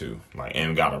 1-2. Like,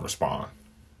 and gotta respond.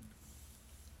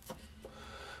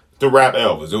 The rap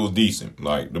Elvis, it was decent.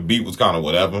 Like, the beat was kind of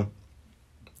whatever.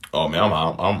 Oh man,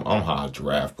 I'm high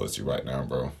giraffe pussy right now,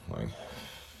 bro. Like,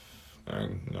 I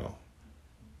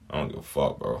don't give a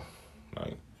fuck, bro.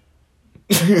 Like,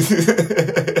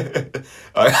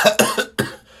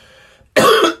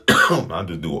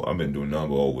 I've been doing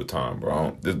number overtime,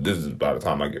 bro. This is by the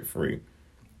time I get free.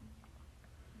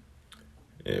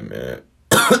 Yeah, man.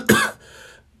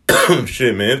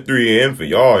 Shit, man, it's 3 a.m. for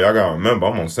y'all. Y'all gotta remember,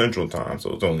 I'm on Central Time,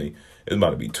 so it's about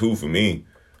to be 2 for me.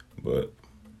 But,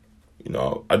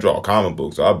 I draw comic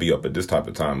books, so I'll be up at this type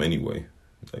of time anyway.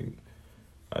 Like,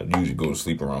 I usually go to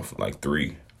sleep around like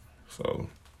 3. So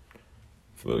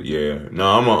yeah.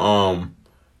 No,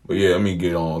 but yeah, let me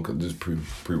get on, because this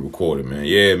pre-recorded, man.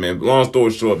 Yeah, man, long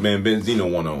story short, man, Benzino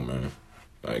 1-0, man.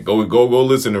 Like, go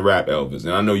listen to Rap Elvis.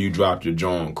 And I know you dropped your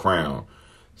joint Crown.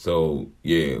 So,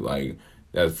 yeah, like,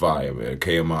 that's fire, man.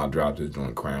 KMI dropped his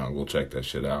joint Crown. Go check that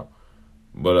shit out.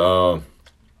 But,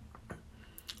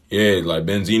 yeah, like,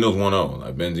 Benzino's 1-0.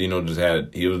 Like,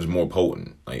 Benzino he was more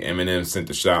potent. Like, Eminem sent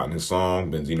the shot in his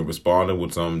song. Benzino responded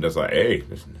with something that's like, hey,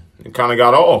 it kind of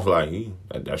got off. Like,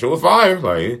 that shit was fire.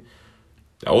 Like,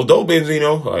 that was dope,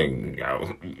 Benzino. Like,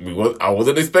 I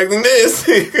wasn't expecting this.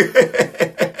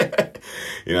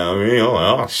 You know what I mean?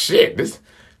 Oh, shit, this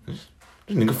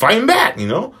nigga fighting back,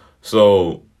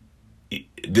 So,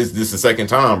 this is the second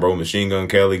time, bro. Machine Gun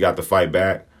Kelly got to fight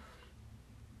back.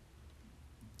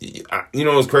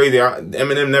 It's crazy.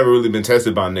 Eminem never really been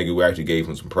tested by a nigga who actually gave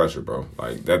him some pressure, bro.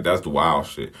 Like, that's the wild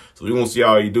shit. So, we gonna see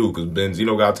how he do, because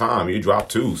Benzino got time. He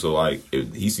dropped 2. So, like,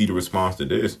 if he see the response to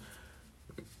this,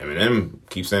 Eminem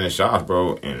keeps sending shots,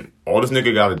 bro. And all this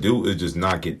nigga got to do is just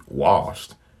not get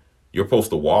washed. You're supposed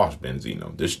to wash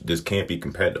Benzino. This can't be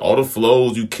competitive. All the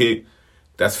flows you kick,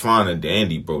 that's fine and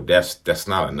dandy, bro. That's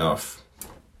not enough.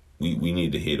 We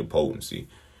need to hear the potency.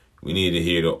 We need to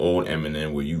hear the old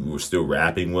Eminem where you were still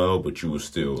rapping well, but you were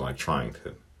still like trying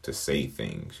to say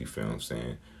things. You feel what I'm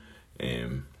saying?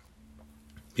 And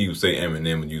people say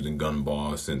Eminem was using gun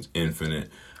bars since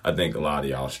Infinite. I think a lot of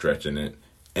y'all stretching it.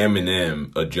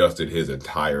 Eminem adjusted his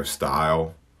entire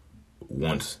style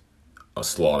once a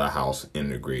Slaughterhouse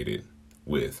integrated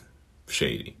with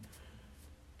Shady.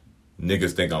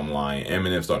 Niggas think I'm lying.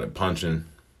 Eminem started punching.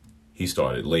 He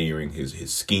started layering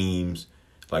his schemes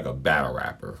like a battle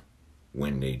rapper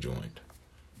when they joined.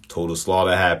 Total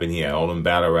Slaughter happened. He had all them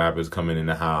battle rappers coming in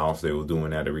the house. They were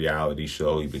doing at a reality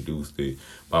show. He produced it.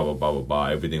 Blah, blah, blah, blah, blah.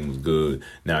 Everything was good.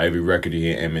 Now, every record you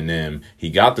hear Eminem, he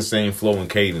got the same flow and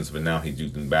cadence, but now he's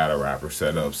using battle rapper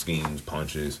setup, schemes,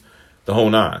 punches, the whole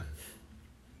 9.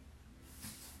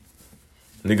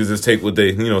 Niggas just take what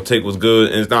they, take what's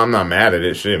good. And I'm not mad at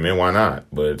it. Shit, man, why not?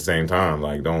 But at the same time,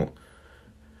 like, don't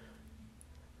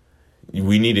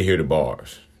we need to hear the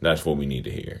bars. That's what we need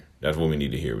to hear. That's what we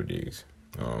need to hear with these.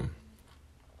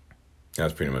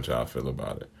 That's pretty much how I feel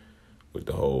about it. With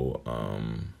the whole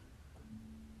M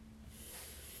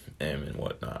and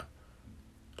whatnot.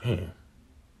 Damn.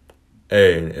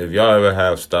 Hey, if y'all ever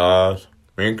have stars,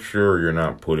 make sure you're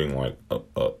not putting like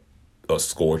a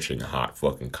scorching hot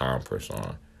fucking compress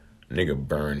on. Nigga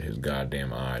burned his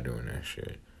goddamn eye doing that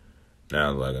shit.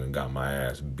 Now like I got my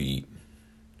ass beat.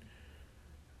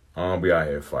 I don't be out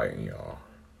here fighting y'all.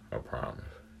 I promise.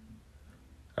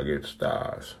 I get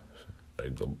stars.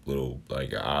 Like the little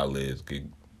like your eyelids get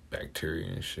bacteria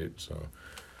and shit, so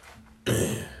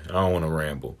I don't want to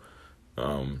ramble.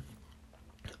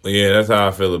 But yeah, that's how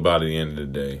I feel about it at the end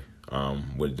of the day.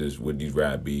 With these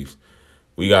rap beefs.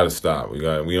 We gotta stop. We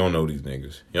don't know these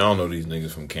niggas. Y'all don't know these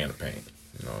niggas from can of paint.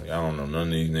 You know, y'all don't know none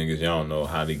of these niggas. Y'all don't know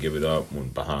how they give it up when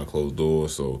behind closed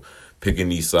doors. So picking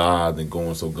these sides and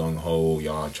going so gung ho,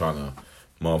 y'all trying to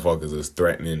motherfuckers is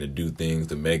threatening to do things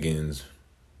to Megan's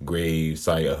grave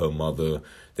site of her mother.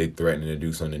 They threatening to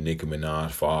do something to Nicki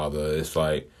Minaj's father. It's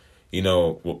like,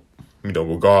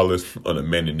 regardless of the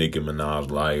men in Nicki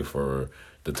Minaj's life or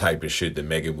the type of shit that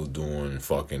Megan was doing,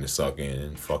 fucking and sucking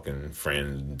and fucking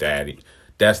friends, daddy.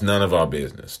 That's none of our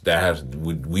business.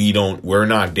 We're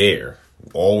not there.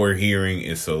 All we're hearing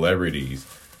is celebrities,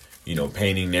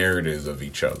 painting narratives of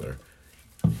each other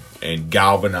and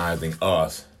galvanizing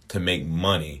us to make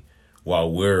money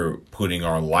while we're putting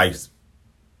our life's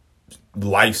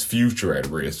future at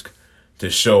risk to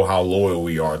show how loyal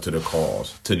we are to the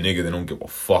cause, to niggas that don't give a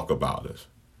fuck about us.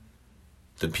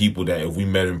 The people that if we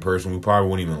met in person, we probably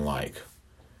wouldn't even like.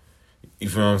 You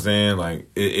feel what I'm saying? Like,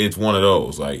 it's one of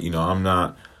those. Like, I'm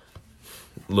not...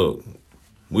 Look,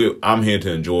 I'm here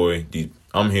to enjoy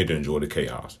the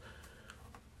chaos.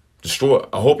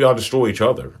 I hope y'all destroy each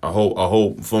other. I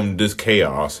hope from this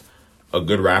chaos, a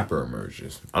good rapper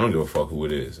emerges. I don't give a fuck who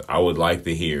it is. I would like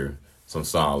to hear some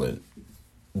solid,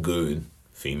 good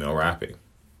female rapping.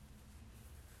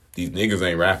 These niggas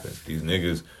ain't rapping. These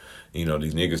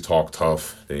niggas talk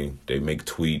tough. They make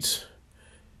tweets,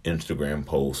 Instagram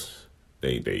posts.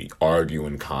 They argue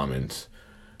in comments.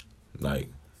 Like,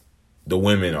 the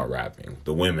women are rapping.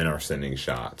 The women are sending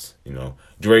shots.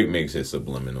 Drake makes his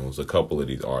subliminals. A couple of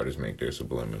these artists make their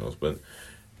subliminals. But,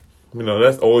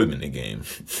 that's always been the game.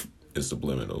 Is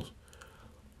subliminals.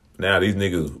 Now, these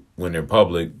niggas, when they're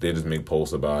public, they just make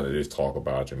posts about it. They just talk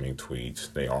about it, make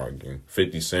tweets. They argue.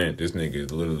 50 Cent, this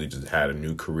nigga literally just had a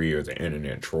new career as an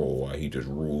internet troll while he just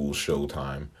rules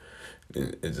Showtime.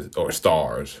 Or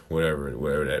Stars,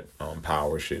 whatever that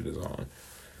power shit is on.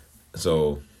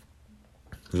 So,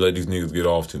 we let these niggas get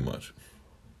off too much.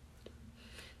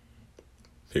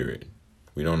 Period.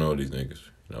 We don't know these niggas.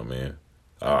 Man.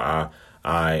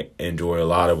 I enjoy a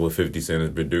lot of what 50 Cent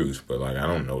has produced, but I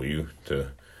don't know you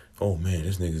to, oh man,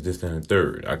 this nigga's this, that, and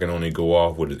third. I can only go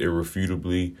off what is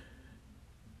irrefutably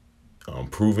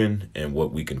proven and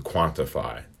what we can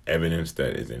quantify. Evidence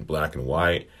that is in black and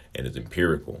white and is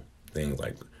empirical. Things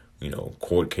like,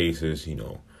 court cases,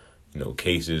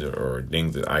 cases or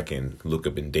things that I can look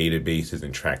up in databases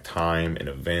and track time and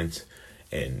events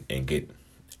and get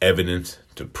evidence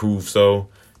to prove so.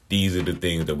 These are the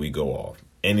things that we go off.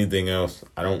 Anything else,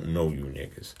 I don't know you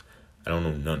niggas. I don't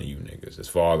know none of you niggas. As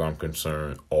far as I'm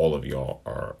concerned, all of y'all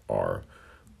are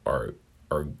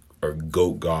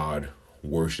goat god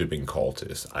worshiping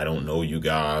cultists. I don't know you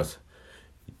guys.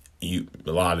 A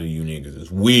lot of you niggas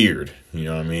is weird. You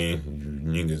know what I mean?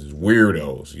 You niggas is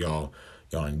weirdos. Y'all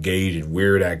engage in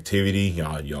weird activity.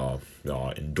 Y'all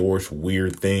endorse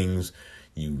weird things.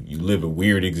 You live a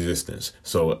weird existence.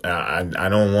 So I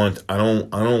don't want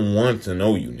to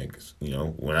know you niggas.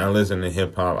 When I listen to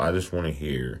hip hop, I just want to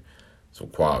hear some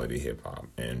quality hip hop.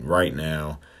 And right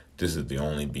now, this is the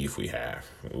only beef we have.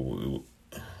 This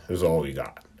is all we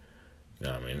got. You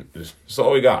know what I mean? This is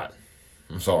all we got.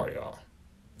 I'm sorry, y'all.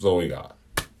 That's all we got.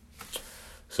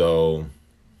 So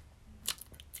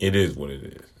it is what it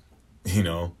is,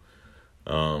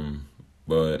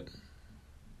 but at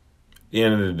the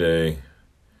end of the day,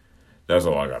 that's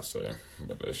all I got to say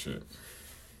about that shit.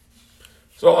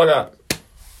 That's all I got.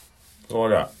 That's all I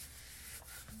got.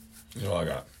 That's all I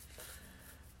got.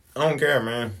 I don't care,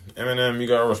 man. Eminem, you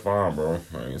gotta respond, bro.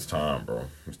 It's time, bro.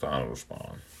 It's time to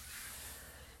respond.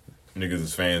 Niggas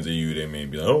is fans of you, they may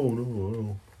be like,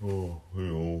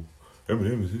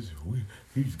 Eminem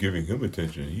he's giving him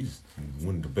attention. He's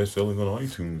one of the best selling on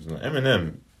iTunes.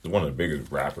 Eminem is one of the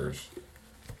biggest rappers.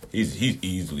 He's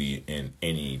easily in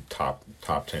any top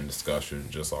 10 discussion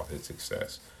just off his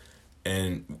success.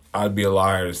 And I'd be a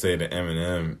liar to say that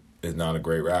Eminem is not a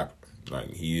great rapper.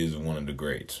 He is one of the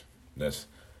greats. That's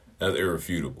That's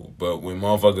irrefutable. But when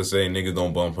motherfuckers say niggas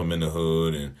don't bump him in the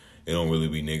hood and it don't really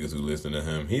be niggas who listen to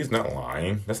him, he's not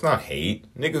lying. That's not hate.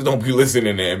 Niggas don't be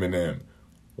listening to Eminem.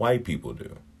 White people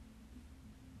do.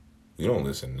 You don't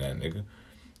listen to that nigga.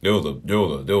 There was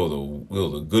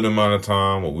a good amount of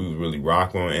time where we was really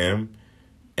rocking on M.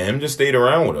 M just stayed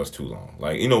around with us too long.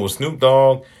 Like, you know, with Snoop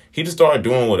Dogg, he just started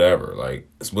doing whatever. Like,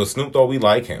 with Snoop Dogg, we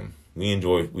like him. We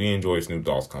enjoy Snoop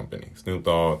Dogg's company. Snoop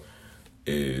Dogg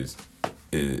is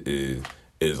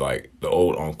like the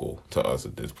old uncle to us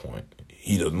at this point.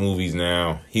 He does movies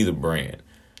now. He's a brand.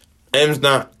 M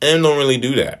don't really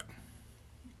do that.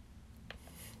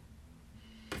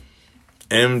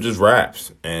 M just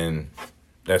raps and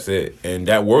that's it. And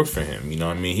that worked for him. You know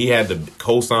what I mean? He had to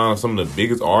co-sign some of the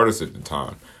biggest artists at the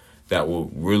time that were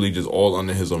really just all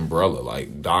under his umbrella.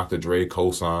 Like Dr. Dre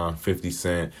co-signed, 50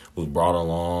 Cent was brought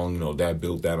along, you know, that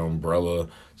built that umbrella.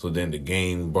 So then the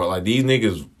Game brought, like, these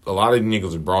niggas, a lot of these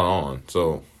niggas are brought on.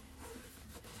 So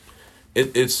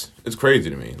it's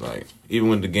crazy to me. Like, even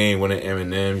when the Game went at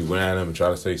Eminem, you went at him and tried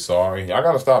to say sorry. Y'all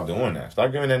gotta stop doing that.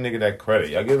 Stop giving that nigga that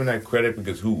credit. Y'all giving that credit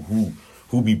because who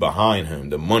be behind him,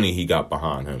 the money he got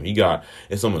behind him.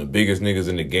 It's some of the biggest niggas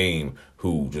in the game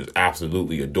who just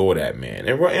absolutely adore that man.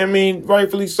 And I mean,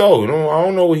 rightfully so. You know, I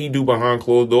don't know what he do behind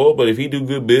closed doors, but if he do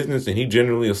good business and he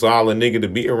generally a solid nigga to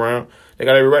be around, they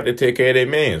got every right to take care of their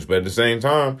mans. But at the same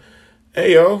time,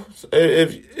 hey, yo,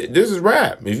 if this is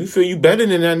rap. If you feel you better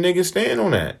than that nigga, stand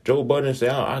on that. Joe Budden say,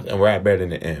 oh, I can rap better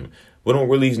than M. We don't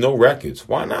release no records.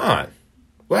 Why not?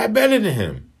 Rap better than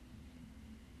him.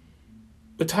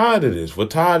 We're tired of this. We're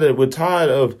tired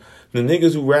of the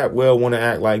niggas who rap well want to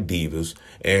act like divas,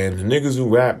 and the niggas who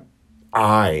rap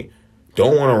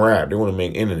don't want to rap. They want to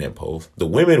make internet posts. The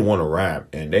women want to rap,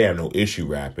 and they have no issue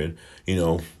rapping. You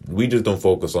know, we just don't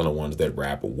focus on the ones that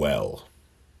rap well.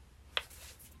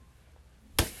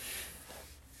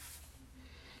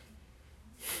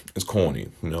 It's corny,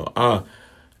 you know.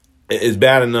 It's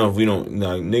bad enough we don't.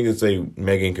 Like, niggas say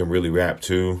Megan can really rap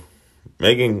too.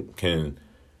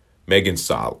 Megan's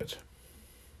solid.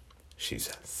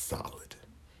 She's solid.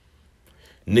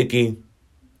 Nicki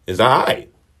is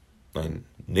alright. Like,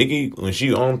 Nicki, when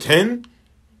she on 10,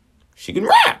 she can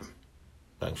rap.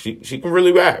 Like, she can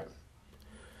really rap.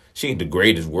 She ain't the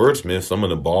greatest wordsmith. Some of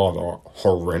the bars are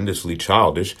horrendously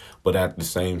childish, but at the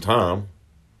same time,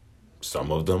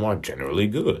 some of them are generally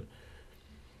good.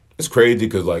 It's crazy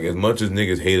because, like, as much as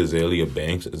niggas hate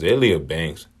Azalea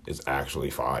Banks is actually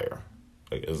fire.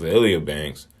 Like, Azalea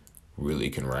Banks really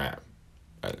can rap.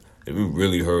 Like, if we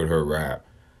really heard her rap,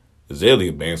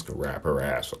 Azalea Banks could rap her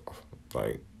ass off.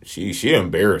 Like, she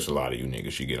embarrassed a lot of you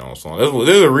niggas she get on songs.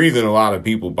 There's a reason a lot of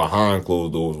people behind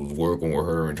closed doors was working with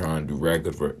her and trying to do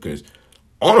records for her, because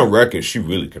on a record she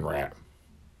really can rap.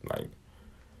 Like,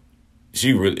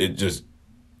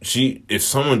 if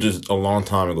someone just a long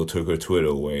time ago took her Twitter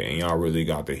away and y'all really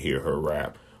got to hear her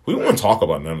rap, we wouldn't talk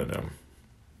about none of them.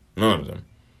 None of them.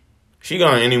 She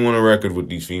got anyone a record with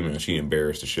these females, she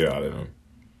embarrassed the shit out of them.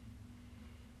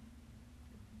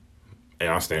 And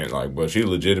I stand like, but she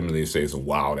legitimately say some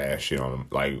wild ass shit on them.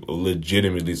 Like,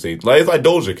 legitimately say, like, it's like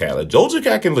Doja Cat. Like, Doja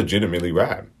Cat can legitimately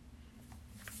rap.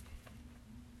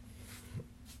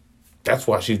 That's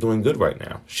why she's doing good right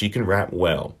now. She can rap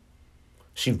well.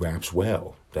 She raps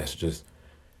well. That's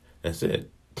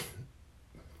it.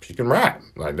 She can rap.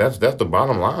 Like, that's the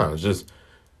bottom line. It's just,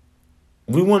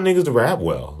 we want niggas to rap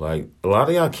well. Like, a lot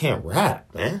of y'all can't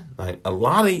rap, man. Like, a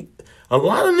lot of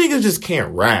niggas just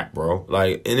can't rap, bro.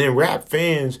 Like, and then rap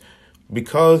fans,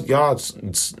 because y'all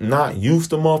not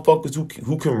used to motherfuckers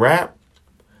who can rap,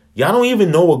 y'all don't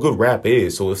even know what good rap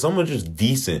is. So if someone's just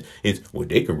decent,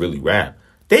 they can really rap.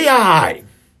 They alright.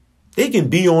 They can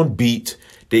be on beat.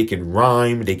 They can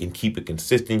rhyme. They can keep a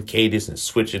consistent cadence and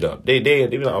switch it up. They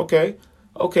be like, okay.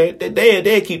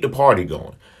 They keep the party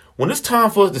going. When it's time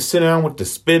for us to sit down with the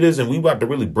spitters and we about to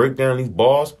really break down these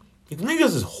bars, these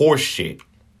niggas is horse shit.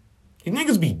 These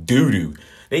niggas be doo-doo.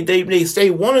 They say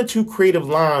one or two creative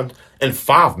lines in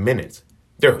 5 minutes.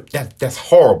 That's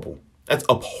horrible. That's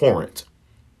abhorrent.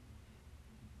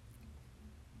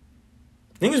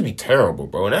 Niggas be terrible,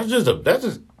 bro. And that's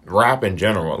just rap in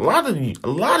general. A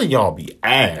lot of y'all be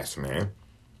ass, man.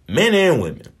 Men and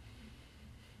women.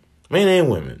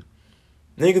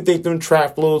 Niggas think them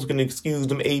trap flows can excuse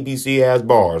them ABC ass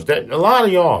bars. A lot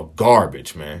of y'all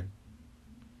garbage, man.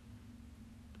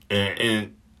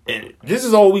 And this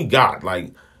is all we got.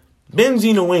 Like,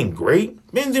 Benzino ain't great.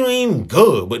 Benzino ain't even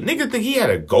good. But niggas think he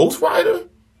had a ghostwriter?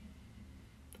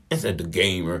 And said the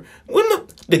gamer. When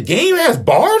the game has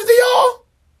bars to y'all?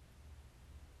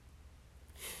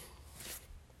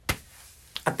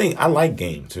 I like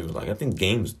Game too. Like, I think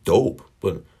Game's dope.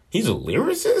 But He's a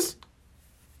lyricist?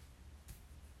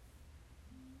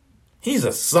 He's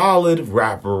a solid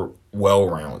rapper,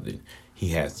 well-rounded. He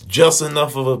has just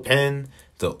enough of a pen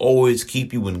to always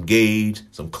keep you engaged.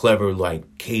 Some clever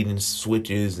like cadence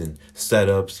switches and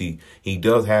setups. He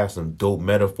does have some dope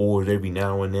metaphors every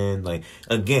now and then. Like,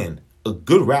 again, a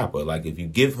good rapper. Like, if you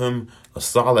give him a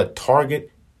solid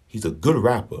target, he's a good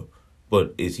rapper.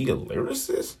 But is he a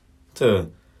lyricist?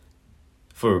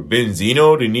 For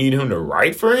Benzino to need him to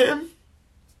write for him?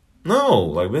 No,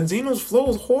 like Benzino's flow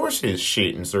is horseshit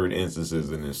shit in certain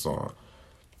instances in this song.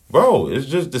 Bro, it's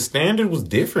just the standard was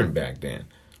different back then.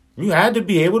 You had to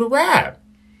be able to rap.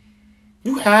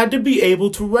 You had to be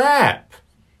able to rap.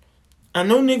 I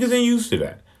know niggas ain't used to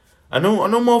that. I know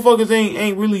motherfuckers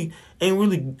ain't really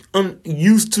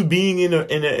used to being in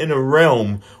a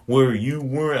realm where you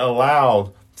weren't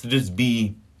allowed to just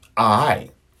be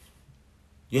alright.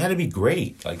 You had to be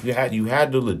great. Like you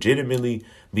had to legitimately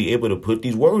be able to put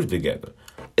these words together,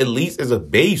 at least as a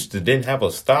base to then have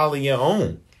a style of your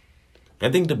own. I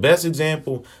think the best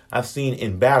example I've seen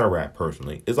in battle rap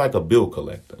personally is like a Bill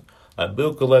Collector. Like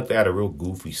Bill Collector had a real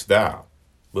goofy style,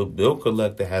 but Bill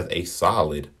Collector has a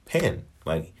solid pen.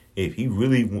 Like if he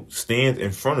really stands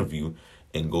in front of you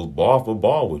and goes ball for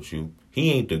ball with you,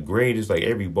 he ain't the greatest. Like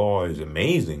every bar is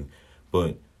amazing,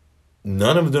 but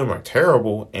none of them are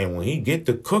terrible, and when he get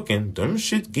to cooking, them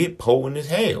shit get potent as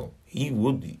hell. He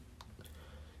would be.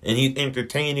 And he's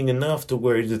entertaining enough to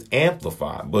where it's just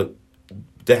amplified. But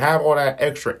to have all that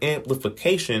extra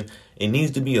amplification, it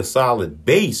needs to be a solid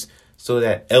base so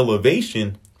that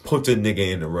elevation puts a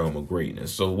nigga in the realm of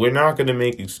greatness. So we're not going to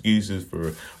make excuses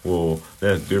for, well,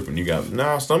 that's different.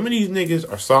 Some of these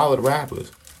niggas are solid rappers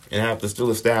and have to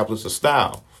still establish a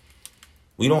style.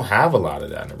 We don't have a lot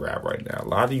of that in the rap right now. A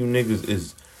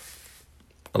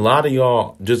lot of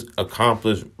y'all just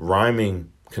accomplish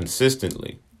rhyming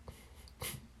consistently.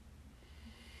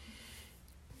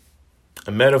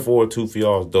 A metaphor or two for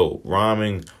y'all is dope.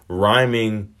 Rhyming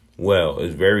well.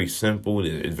 It's very simple.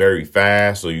 It's very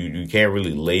fast. So you can't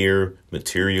really layer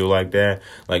material like that.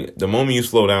 Like the moment you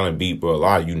slow down a beat, bro, a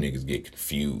lot of you niggas get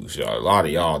confused. Y'all. A lot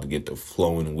of y'all to get the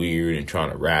flowing weird and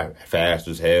trying to rap fast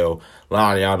as hell. A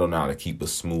lot of y'all don't know how to keep a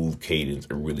smooth cadence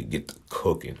and really get to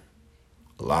cooking.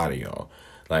 A lot of y'all.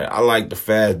 Like, I like the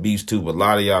fast beats too, but a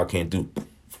lot of y'all can't do.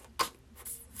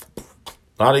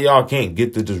 A lot of y'all can't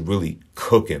get to just really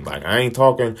cooking. Like, I ain't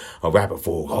talking a rapper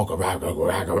for all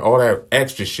that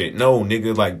extra shit. No,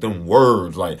 nigga, like them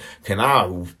words. Like, can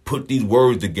I put these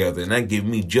words together and that give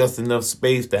me just enough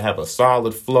space to have a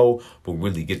solid flow, but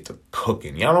really get to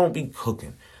cooking? Y'all don't be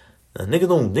cooking. Now,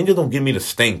 niggas don't give me the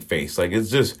stank face. Like,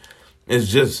 it's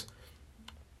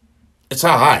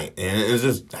alright. And it's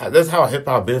just, that's how hip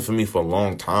hop been for me for a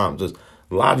long time. Just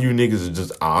a lot of you niggas are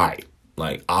just alright.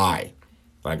 Like, alright.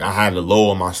 Like, I had to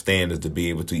lower my standards to be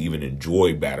able to even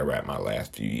enjoy battle rap my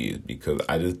last few years because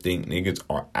I just think niggas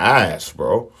are ass,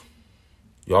 bro.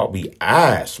 Y'all be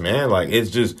ass, man. Like,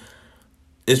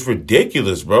 it's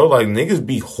ridiculous, bro. Like, niggas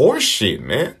be horse shit,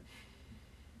 man.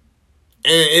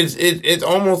 And it's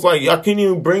almost like y'all can't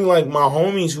even bring like my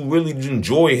homies who really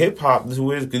enjoy hip hop this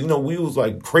way, because we was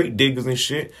like crate diggers and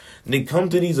shit. And they come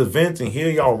to these events and hear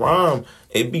y'all rhyme.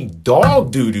 It be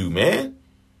dog doo doo, man.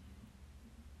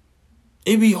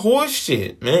 It be horse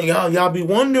shit, man. Y'all be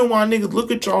wondering why niggas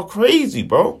look at y'all crazy,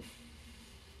 bro.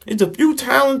 It's a few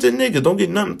talented niggas. Don't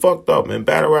get nothing fucked up, man.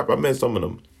 Battle rap, I met some of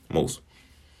the most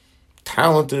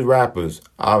talented rappers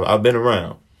I've been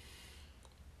around.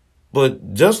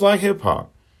 But just like hip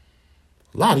hop,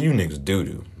 a lot of you niggas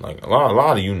doo-doo. Like a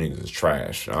lot of you niggas is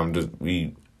trash. A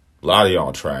lot of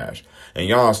y'all trash. And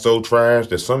y'all are so trash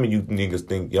that some of you niggas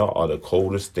think y'all are the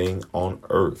coldest thing on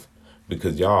earth.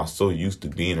 Because y'all are so used to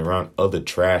being around other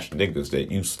trash niggas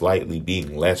that you slightly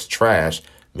being less trash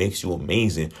makes you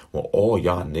amazing. Well, all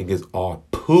y'all niggas are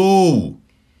poo.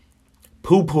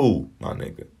 Poo-poo, my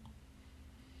nigga.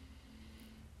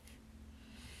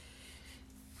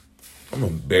 I'm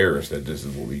embarrassed that this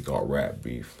is what we call rap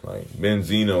beef. Like,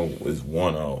 Benzino is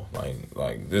 1-0.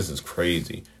 Like, this is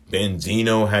crazy.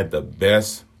 Benzino had the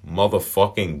best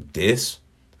motherfucking diss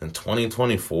in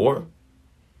 2024?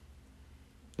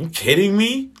 You kidding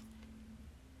me?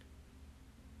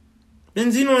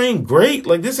 Benzino ain't great.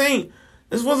 Like, this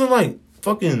wasn't like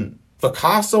fucking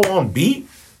Picasso on beat.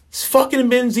 It's fucking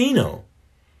Benzino.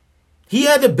 He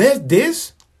had the best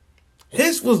diss.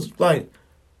 His was like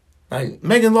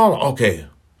Megan Lawler, okay,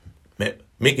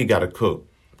 Mickey gotta cook.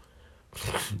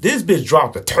 This bitch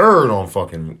dropped a turd on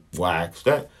fucking Wax.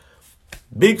 That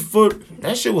Bigfoot,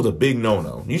 that shit was a big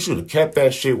no-no. You should have kept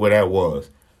that shit where that was.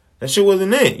 That shit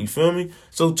wasn't it, you feel me?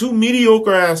 So 2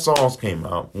 mediocre ass songs came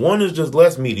out. One is just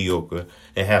less mediocre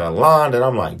and had a line that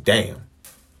I'm like, damn,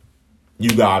 you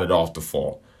got it off the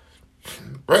fall.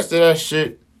 Rest of that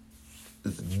shit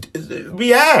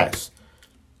be ass.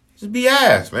 Just be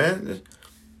ass, man.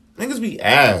 Niggas be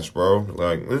ass, bro.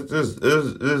 Like, this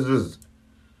that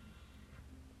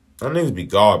niggas be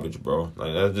garbage, bro.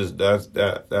 Like,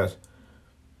 that's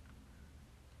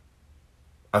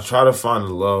I try to find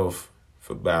the love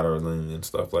for battling and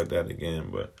stuff like that again,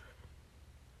 but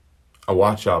I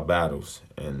watch y'all battles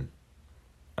and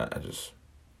I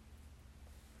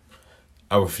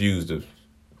refuse to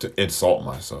insult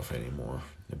myself anymore,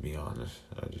 to be honest.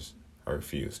 I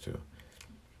refuse to.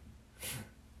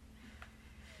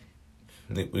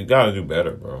 We gotta do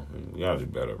better, bro. We gotta do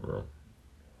better, bro.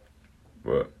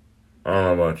 But I don't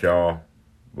know about y'all,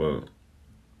 but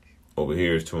over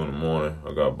here it's 2 a.m.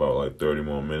 I got about like 30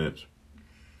 more minutes.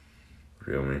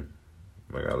 Feel me?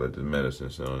 I gotta let this medicine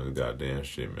sit on this goddamn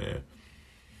shit, man.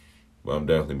 But I'm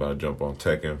definitely about to jump on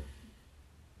Tekken.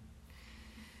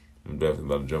 I'm definitely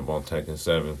about to jump on Tekken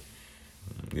 7.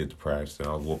 Get to practice.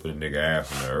 I was whooping a nigga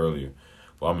ass in there earlier.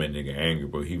 Well, I made nigga angry,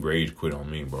 but he rage quit on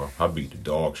me, bro. I beat the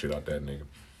dog shit out that nigga.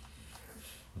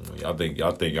 Y'all think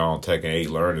y'all on Tekken 8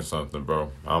 learning something,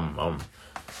 bro. I'm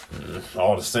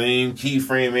all the same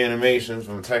keyframe animations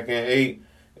from Tekken 8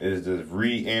 is just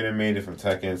reanimated from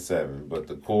Tekken 7. But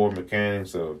the core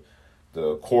mechanics of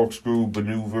the corkscrew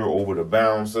maneuver over the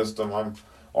bound system,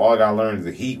 all I gotta learn is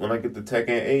the heat when I get to Tekken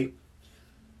 8.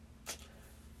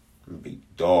 I'm gonna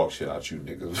beat dog shit out you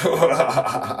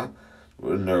niggas.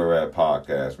 We're the Nerd Rap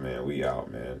Podcast, man. We out,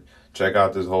 man. Check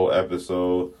out this whole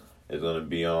episode. It's going to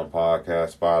be on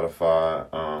podcast, Spotify.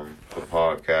 The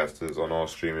podcast is on all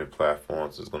streaming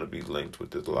platforms. It's going to be linked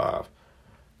with this live.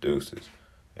 Deuces.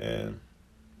 And,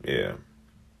 yeah.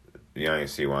 You ain't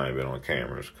see why I ain't been on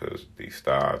cameras because these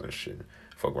stars and shit.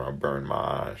 Fuck around, burn my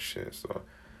eyes and shit. So,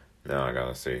 now I got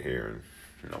to sit here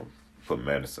and, put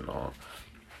medicine on.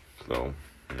 So,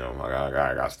 I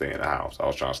got to stay in the house. I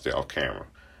was trying to stay off camera.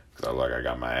 Because I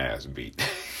got my ass beat.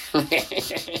 But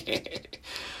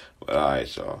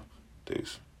alright, y'all.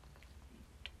 Deuce.